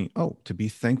rise within me. Oh, to be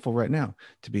thankful right now,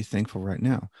 to be thankful right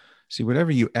now. See,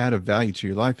 whatever you add of value to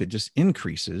your life, it just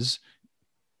increases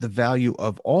the value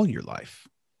of all your life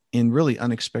in really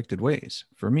unexpected ways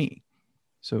for me.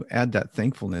 So add that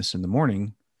thankfulness in the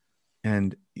morning,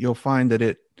 and you'll find that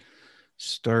it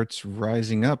starts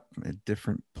rising up at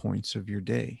different points of your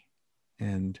day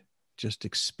and just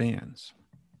expands.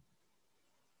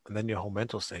 And then your whole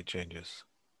mental state changes,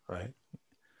 right?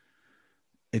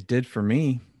 It did for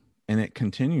me, and it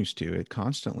continues to. It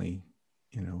constantly,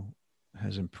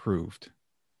 has improved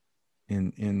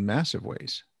in massive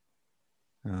ways,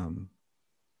 um,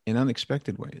 in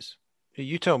unexpected ways.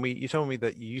 You told me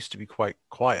that you used to be quite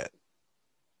quiet.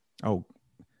 Oh,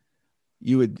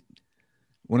 you would,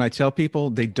 when I tell people,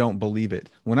 they don't believe it.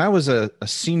 When I was a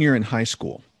senior in high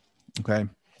school, okay,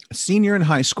 a senior in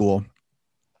high school,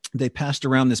 they passed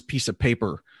around this piece of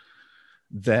paper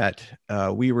that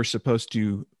we were supposed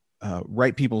to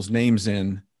write people's names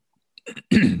in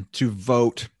to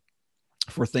vote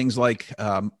for things like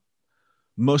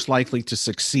most likely to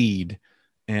succeed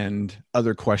and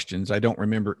other questions. I don't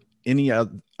remember any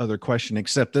other question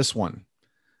except this one.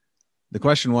 The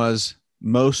question was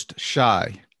most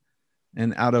shy.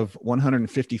 And out of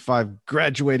 155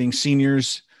 graduating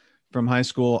seniors from high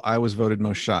school, I was voted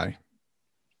most shy.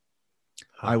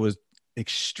 I was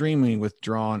extremely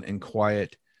withdrawn and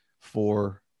quiet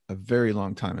for a very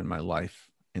long time in my life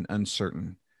and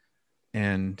uncertain.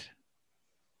 And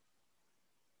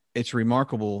it's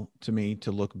remarkable to me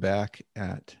to look back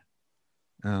at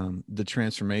the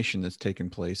transformation that's taken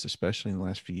place, especially in the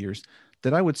last few years,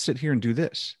 that I would sit here and do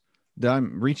this, that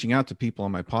I'm reaching out to people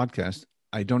on my podcast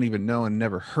I don't even know and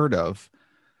never heard of,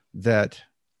 that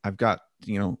I've got,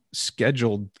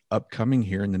 scheduled upcoming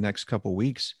here in the next couple of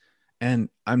weeks. And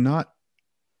I'm not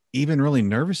even really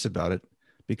nervous about it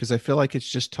because I feel like it's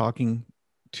just talking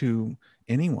to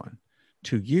anyone,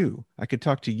 to you. I could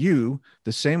talk to you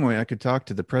the same way I could talk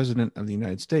to the president of the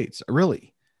United States,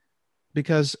 really,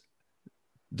 because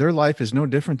their life is no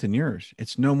different than yours.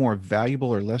 It's no more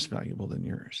valuable or less valuable than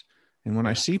yours. And when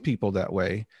I see people that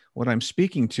way, what I'm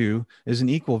speaking to is an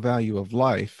equal value of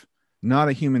life, not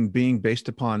a human being based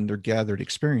upon their gathered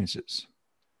experiences.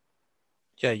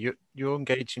 Yeah, you're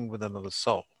engaging with another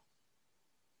soul.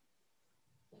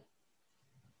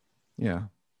 Yeah.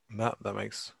 And that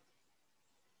makes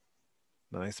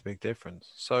a big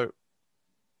difference. So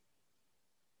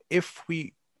if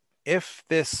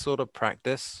this sort of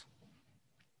practice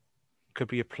could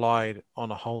be applied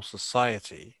on a whole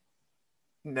society,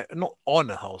 not on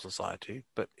a whole society,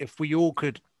 but if we all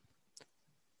could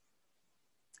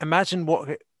imagine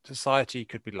what society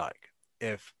could be like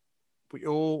if we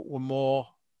all were more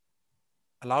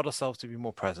allowed ourselves to be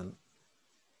more present,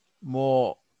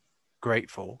 more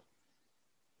grateful,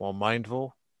 more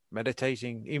mindful,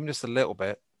 meditating, even just a little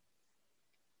bit.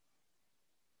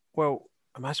 Well,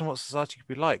 imagine what society could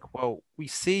be like. Well, we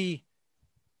see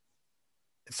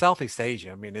in Southeast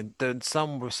Asia, I mean, in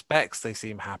some respects, they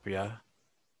seem happier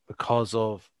because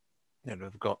of,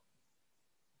 they've got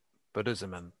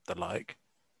Buddhism and the like.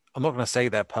 I'm not going to say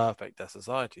they're perfect, their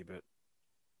society, but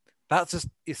that's just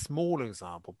a small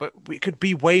example. But we could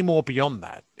be way more beyond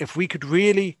that. If we could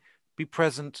really be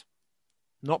present,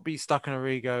 not be stuck in our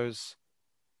egos,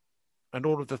 and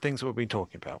all of the things that we've been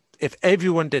talking about. If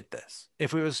everyone did this,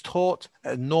 if it was taught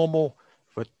as normal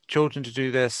for children to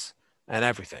do this and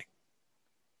everything,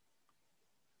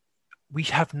 we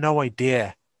have no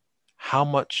idea how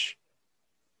much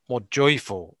more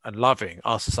joyful and loving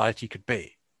our society could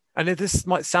be. And this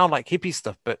might sound like hippie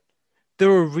stuff, but there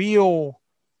are real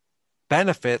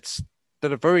benefits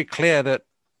that are very clear that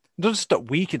not just that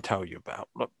we can tell you about.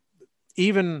 Look,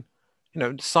 even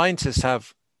scientists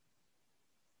have.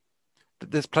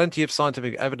 There's plenty of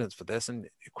scientific evidence for this, and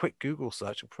a quick Google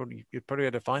search you'd probably be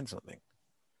able to find something.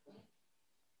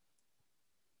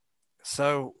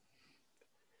 So,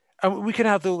 and we can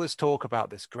have all this talk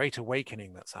about this great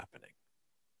awakening that's happening,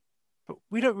 but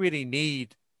we don't really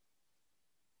need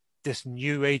this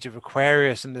new age of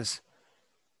Aquarius and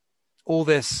all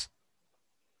this.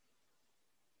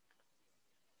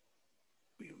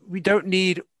 We don't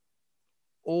need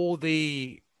all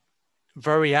the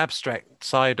very abstract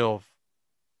side of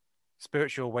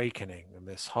spiritual awakening and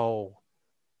this whole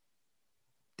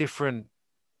different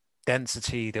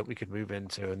density that we could move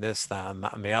into and this, that, and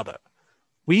that, and the other.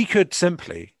 We could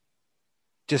simply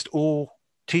just all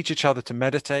teach each other to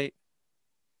meditate,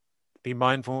 be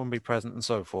mindful and be present and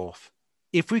so forth.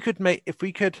 If we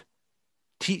could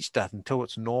teach that until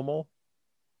it's normal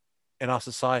in our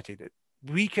society, that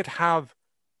we could have,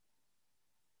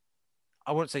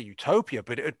 I won't say utopia,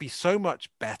 but it would be so much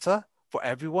better for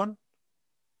everyone,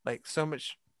 like so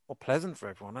much more pleasant for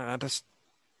everyone. And I just,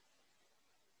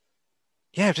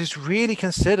 yeah, just really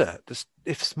consider just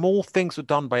if small things were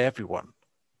done by everyone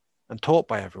and taught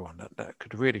by everyone, that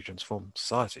could really transform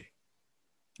society.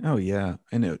 Oh yeah.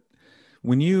 And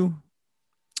when you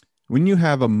when you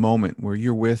have a moment where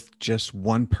you're with just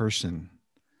one person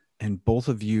and both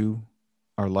of you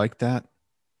are like that,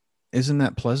 isn't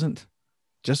that pleasant?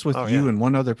 Just with Oh you yeah, and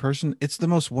one other person, it's the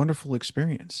most wonderful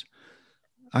experience.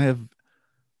 I have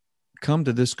come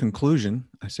to this conclusion.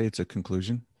 I say it's a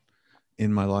conclusion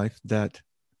in my life that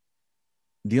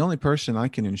the only person I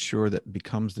can ensure that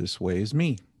becomes this way is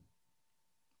me.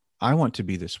 I want to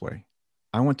be this way.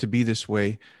 I want to be this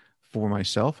way for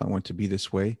myself. I want to be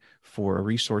this way for a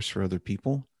resource for other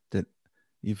people. That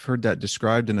you've heard that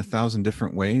described in 1,000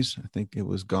 different ways. I think it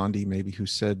was Gandhi maybe who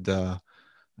said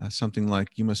something like,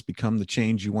 "You must become the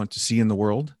change you want to see in the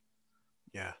world."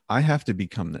 yeah. I have to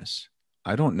become this.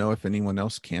 I don't know if anyone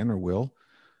else can or will,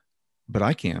 but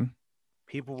I can.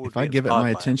 People would If be I give it my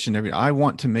inspired by it. attention I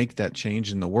want to make that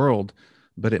change in the world,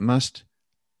 but it must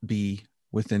be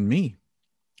within me.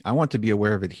 I want to be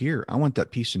aware of it here. I want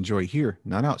that peace and joy here,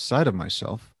 not outside of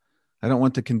myself. I don't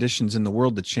want the conditions in the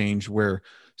world to change where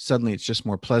suddenly it's just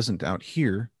more pleasant out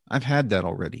here. I've had that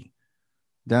already.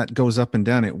 That goes up and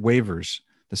down, it wavers.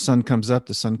 The sun comes up,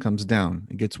 the sun comes down.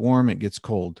 It gets warm, it gets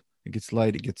cold. It gets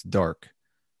light, it gets dark.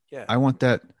 Yeah, I want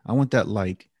that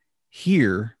light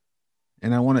here,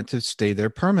 and I want it to stay there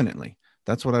permanently.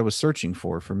 That's what I was searching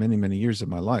for many, many years of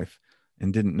my life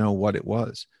and didn't know what it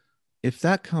was. If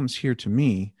that comes here to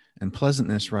me and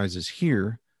pleasantness rises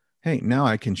here, hey, now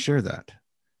I can share that.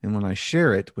 And when I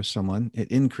share it with someone,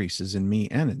 it increases in me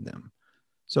and in them.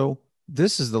 So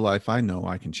this is the life I know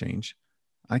I can change.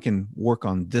 I can work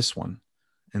on this one.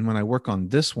 And when I work on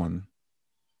this one,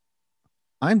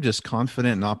 I'm just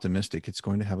confident and optimistic it's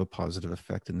going to have a positive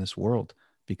effect in this world,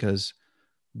 because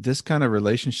this kind of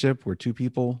relationship where two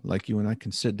people like you and I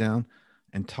can sit down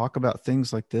and talk about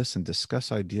things like this and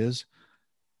discuss ideas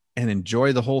and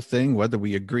enjoy the whole thing, whether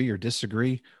we agree or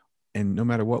disagree. And no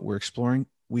matter what we're exploring,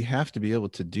 we have to be able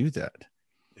to do that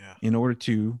yeah. in order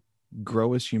to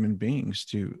grow as human beings,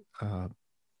 to,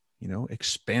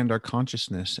 expand our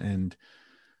consciousness and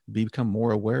become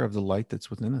more aware of the light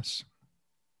that's within us.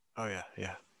 Oh yeah,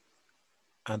 yeah.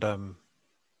 And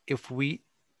if we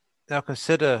now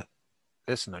consider,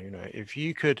 listener, if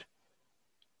you could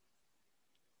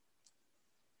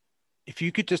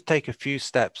just take a few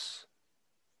steps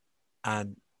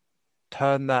and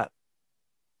turn that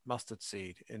mustard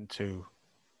seed into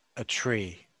a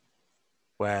tree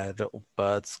where little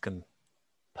birds can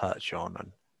perch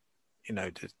on,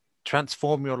 and to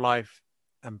transform your life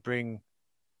and bring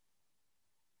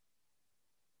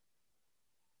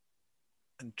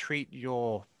and treat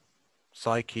your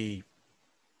psyche,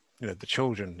 the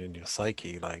children in your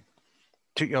psyche, like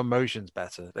treat your emotions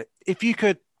better. Like, if you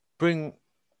could bring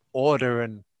order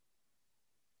and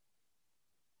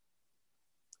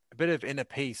a bit of inner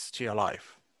peace to your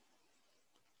life,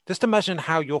 just imagine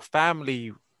how your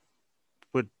family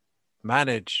would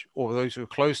manage, or those who are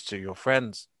close to your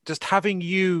friends, just having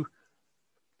your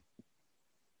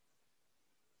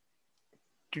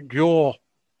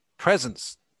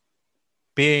presence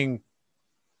being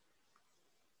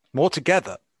more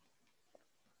together,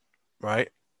 right?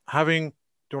 Having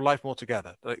your life more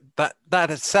together, like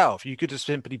that itself, you could just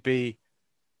simply be,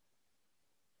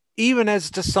 even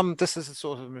as just this is a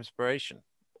sort of inspiration,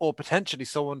 or potentially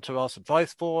someone to ask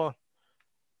advice for,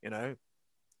 you know,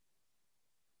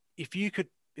 if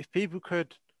people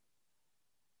could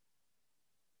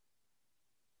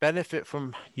benefit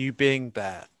from you being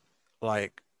there,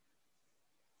 like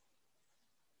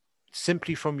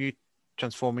simply from you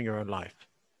transforming your own life,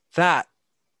 that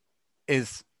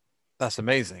is that's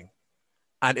amazing.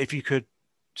 And if you could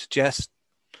suggest,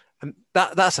 and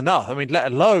that's enough. I mean,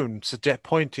 let alone suggest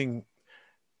pointing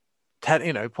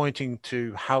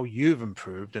to how you've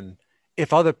improved, and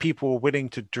if other people are willing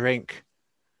to drink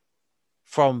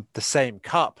from the same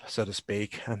cup, so to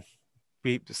speak, and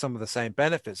reap some of the same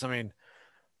benefits. I mean,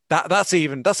 that's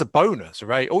a bonus,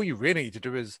 right? All you really need to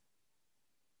do is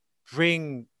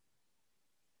bring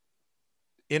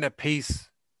inner peace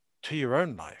to your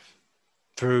own life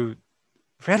through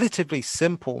relatively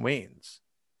simple means.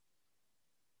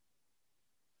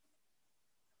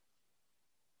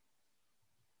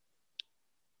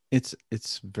 It's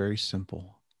very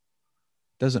simple.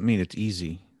 Doesn't mean it's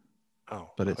easy, Oh,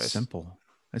 but it's simple.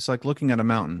 It's like looking at a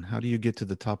mountain. How do you get to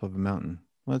the top of a mountain?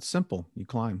 Well, it's simple. You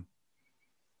climb.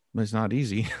 But it's not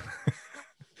easy.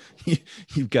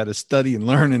 you've got to study and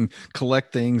learn and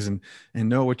collect things and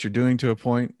know what you're doing to a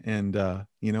point, and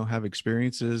have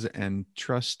experiences and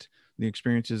trust the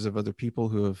experiences of other people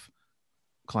who have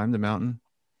climbed the mountain.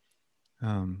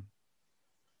 Um,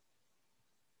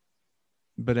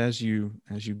 but as you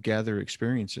gather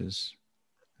experiences,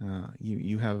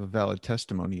 you have a valid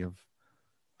testimony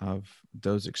of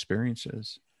those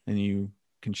experiences, and you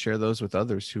can share those with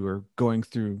others who are going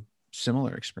through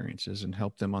similar experiences and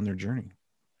help them on their journey,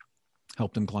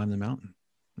 help them climb the mountain,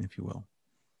 if you will.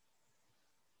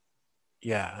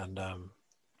 Yeah, and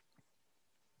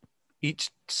each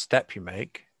step you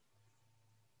make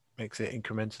makes it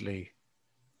incrementally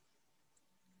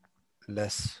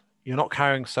less. You're not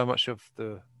carrying so much of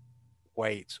the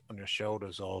weight on your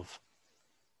shoulders of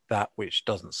that which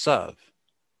doesn't serve.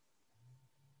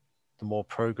 The more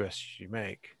progress you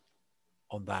make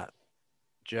on that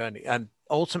journey, and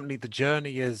ultimately the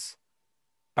journey is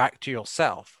back to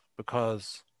yourself,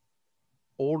 because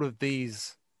all of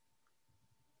these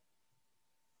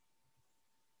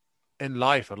in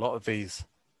life, a lot of these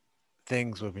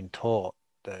things we've been taught,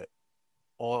 that,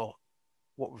 or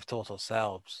what we've taught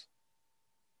ourselves,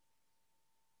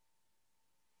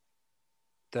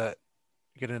 that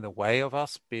get in the way of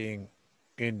us being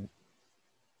in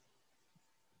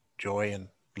joy and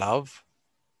love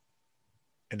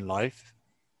in life.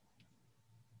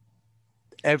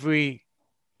 Every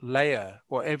layer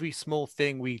or every small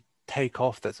thing we take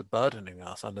off that's burdening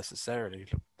us unnecessarily,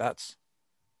 that's,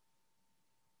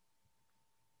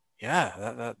 yeah,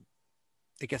 that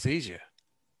it gets easier.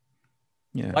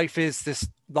 Yeah.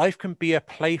 Life can be a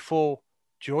playful,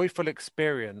 joyful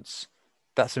experience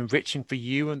that's enriching for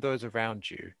you and those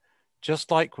around you. Just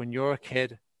like when you're a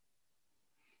kid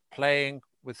playing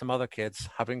with some other kids,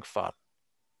 having fun,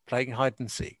 playing hide and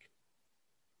seek.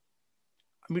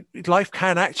 I mean, life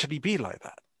can actually be like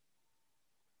that.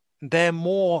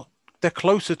 They're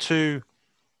closer to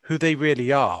who they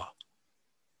really are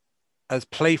as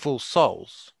playful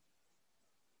souls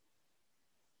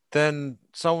than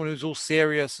someone who's all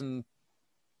serious and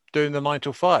doing the 9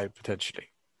 to 5 potentially.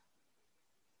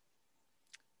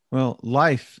 Well,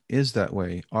 life is that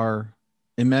way. Our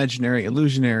imaginary,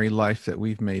 illusionary life that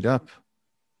we've made up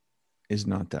is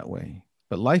not that way.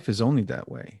 But life is only that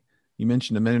way. You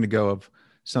mentioned a minute ago of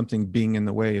something being in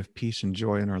the way of peace and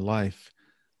joy in our life.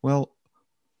 Well,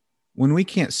 when we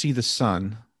can't see the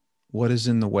sun, what is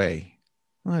in the way?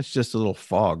 Well, it's just a little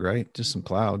fog, right? Just some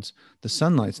clouds. The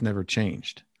sunlight's never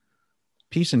changed.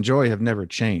 Peace and joy have never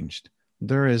changed.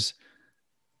 They're as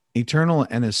eternal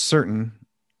and as certain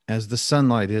as the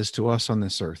sunlight is to us on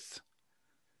this earth.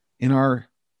 In our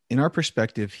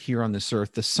perspective here on this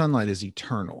earth, the sunlight is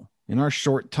eternal. In our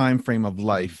short time frame of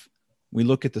life, we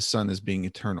look at the sun as being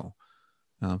eternal,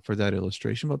 for that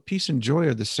illustration. But peace and joy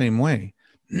are the same way.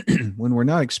 When we're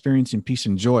not experiencing peace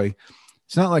and joy,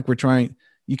 it's not like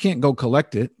you can't go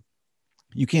collect it.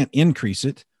 You can't increase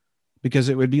it, because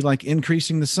it would be like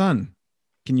increasing the sun.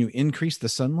 Can you increase the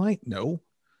sunlight? No.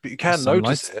 But you can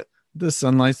notice it. The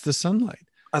sunlight's the sunlight.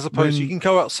 As opposed to you can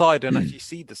go outside and actually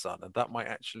see the sun, and that might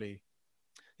actually.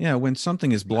 Yeah, when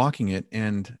something is blocking it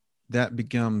and that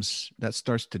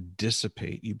starts to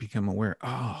dissipate, you become aware,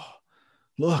 oh,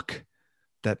 look,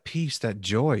 that peace, that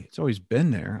joy, it's always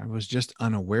been there. I was just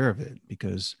unaware of it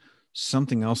because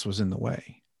something else was in the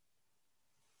way.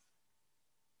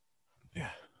 Yeah.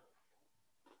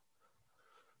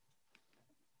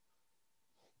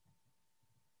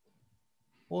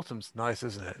 Autumn's nice,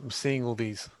 isn't it? I'm seeing all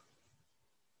these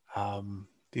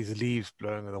leaves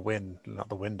blowing in the wind out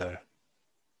the window.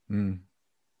 Mm.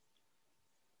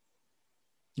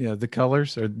 Yeah, the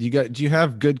colors. Do you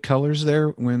have good colors there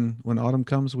when autumn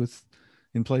comes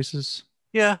in places?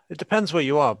 Yeah, it depends where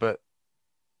you are, but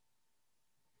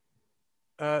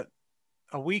a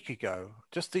week ago,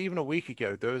 just even a week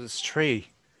ago, there was this tree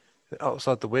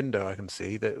outside the window I can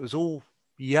see that it was all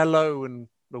yellow and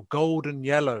golden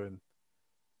yellow, and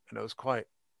it was quite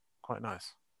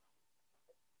nice.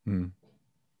 Mm.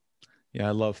 Yeah,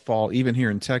 I love fall, even here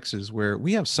in Texas, where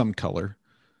we have some color.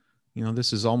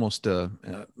 This is almost a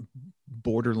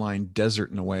borderline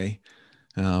desert in a way.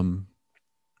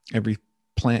 Every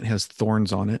plant has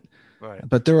thorns on it. Right.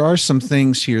 But there are some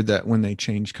things here that when they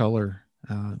change color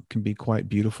can be quite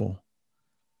beautiful.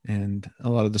 And a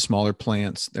lot of the smaller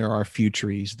plants, there are a few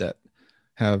trees that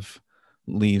have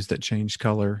leaves that change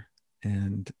color.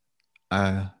 And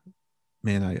man,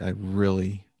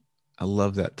 I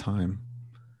love that time,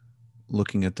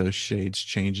 looking at those shades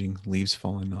changing, leaves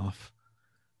falling off,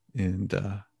 and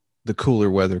the cooler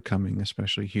weather coming,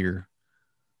 especially here,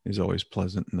 is always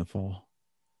pleasant in the fall.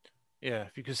 Yeah,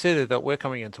 if you consider that we're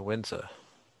coming into winter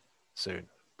soon,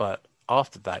 but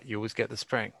after that, you always get the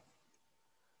spring.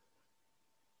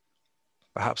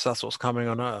 Perhaps that's what's coming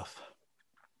on Earth.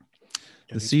 The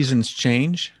Any spring. seasons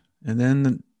change, and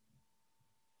then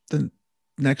the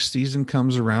next season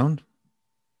comes around.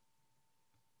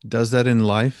 Does that in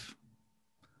life.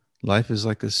 Life is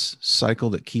like this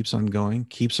cycle that keeps on going,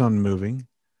 keeps on moving.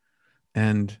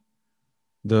 And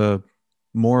the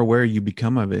more aware you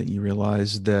become of it, you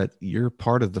realize that you're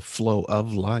part of the flow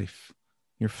of life.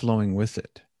 You're flowing with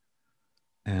it.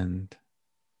 And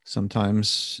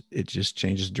sometimes it just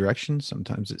changes direction.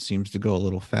 Sometimes it seems to go a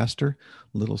little faster,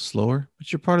 a little slower,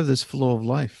 but you're part of this flow of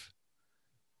life.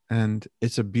 And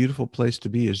it's a beautiful place to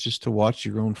be, is just to watch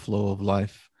your own flow of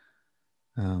life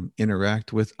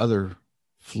interact with other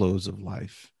flows of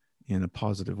life in a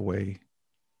positive way.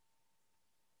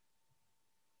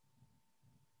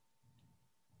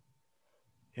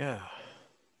 Yeah.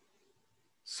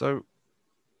 So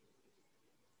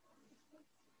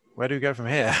where do we go from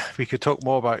here? We could talk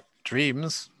more about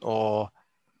dreams, or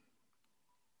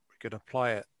we could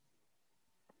apply it.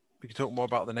 We could talk more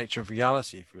about the nature of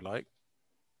reality if you like.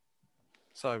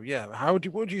 So yeah,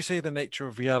 what do you say the nature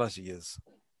of reality is?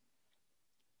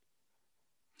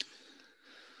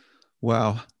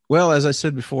 Wow. Well, as I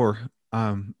said before,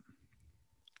 I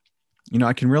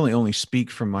can really only speak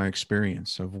from my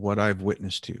experience of what I've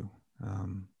witnessed to.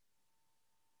 Um,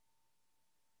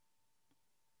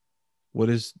 what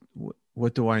is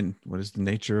what is the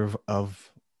nature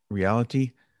of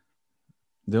reality?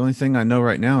 The only thing I know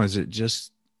right now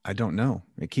is I don't know.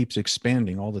 It keeps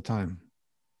expanding all the time.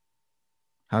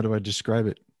 How do I describe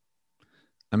it?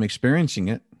 I'm experiencing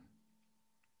it.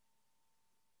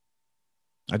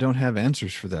 I don't have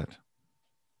answers for that.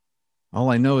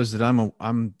 All I know is that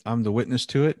I'm the witness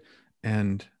to it,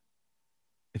 and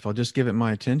if I'll just give it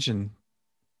my attention,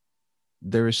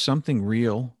 there is something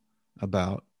real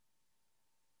about,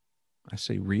 I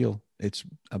say real, it's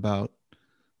about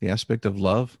the aspect of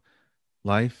love,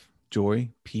 life, joy,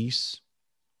 peace.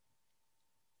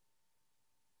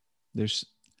 There's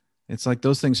It's like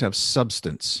those things have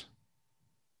substance.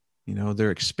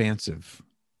 They're expansive.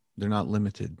 They're not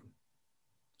limited.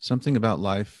 Something about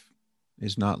life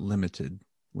is not limited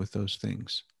with those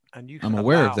things. And you I'm can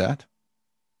aware of allow. that.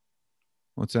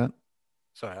 What's that?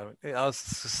 Sorry, I was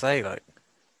to say, like,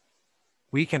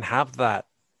 we can have that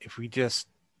if we just,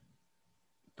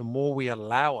 the more we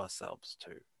allow ourselves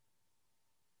to,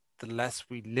 the less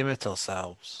we limit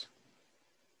ourselves.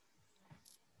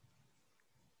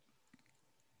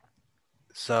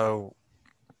 So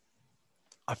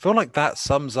I feel like that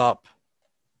sums up,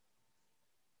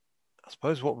 I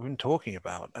suppose, what we've been talking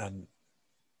about. And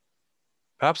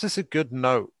perhaps it's a good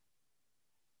note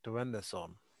to end this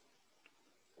on.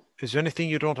 Is there anything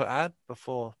you'd want to add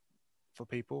for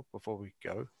people before we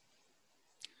go?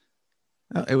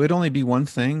 It would only be one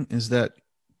thing, is that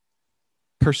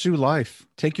pursue life,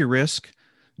 take your risk,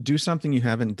 do something you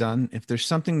haven't done. If there's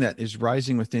something that is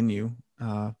rising within you,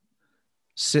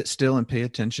 sit still and pay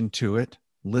attention to it,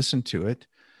 listen to it,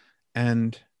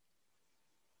 and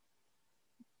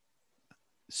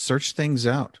search things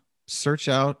out. Search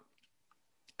out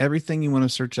everything you want to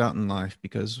search out in life,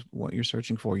 because what you're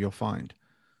searching for, you'll find.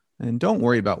 And don't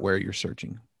worry about where you're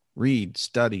searching. Read,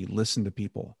 study, listen to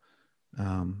people.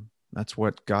 That's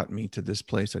what got me to this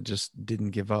place. I just didn't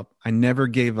give up. I never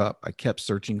gave up. I kept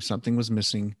searching. Something was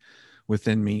missing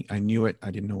within me. I knew it. I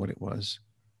didn't know what it was.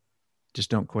 Just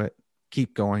don't quit.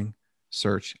 Keep going.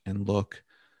 Search and look,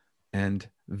 and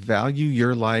value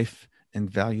your life and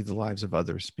value the lives of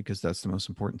others, because that's the most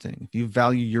important thing. If you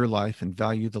value your life and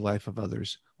value the life of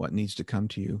others, what needs to come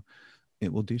to you,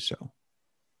 it will do so.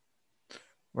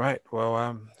 Right.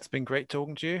 Well, it's been great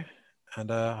talking to you, and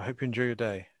I hope you enjoy your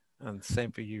day. And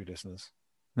same for you, listeners.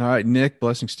 All right, Nick,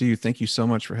 blessings to you. Thank you so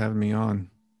much for having me on.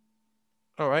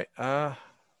 All right.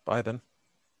 Bye then.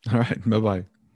 All right, bye bye.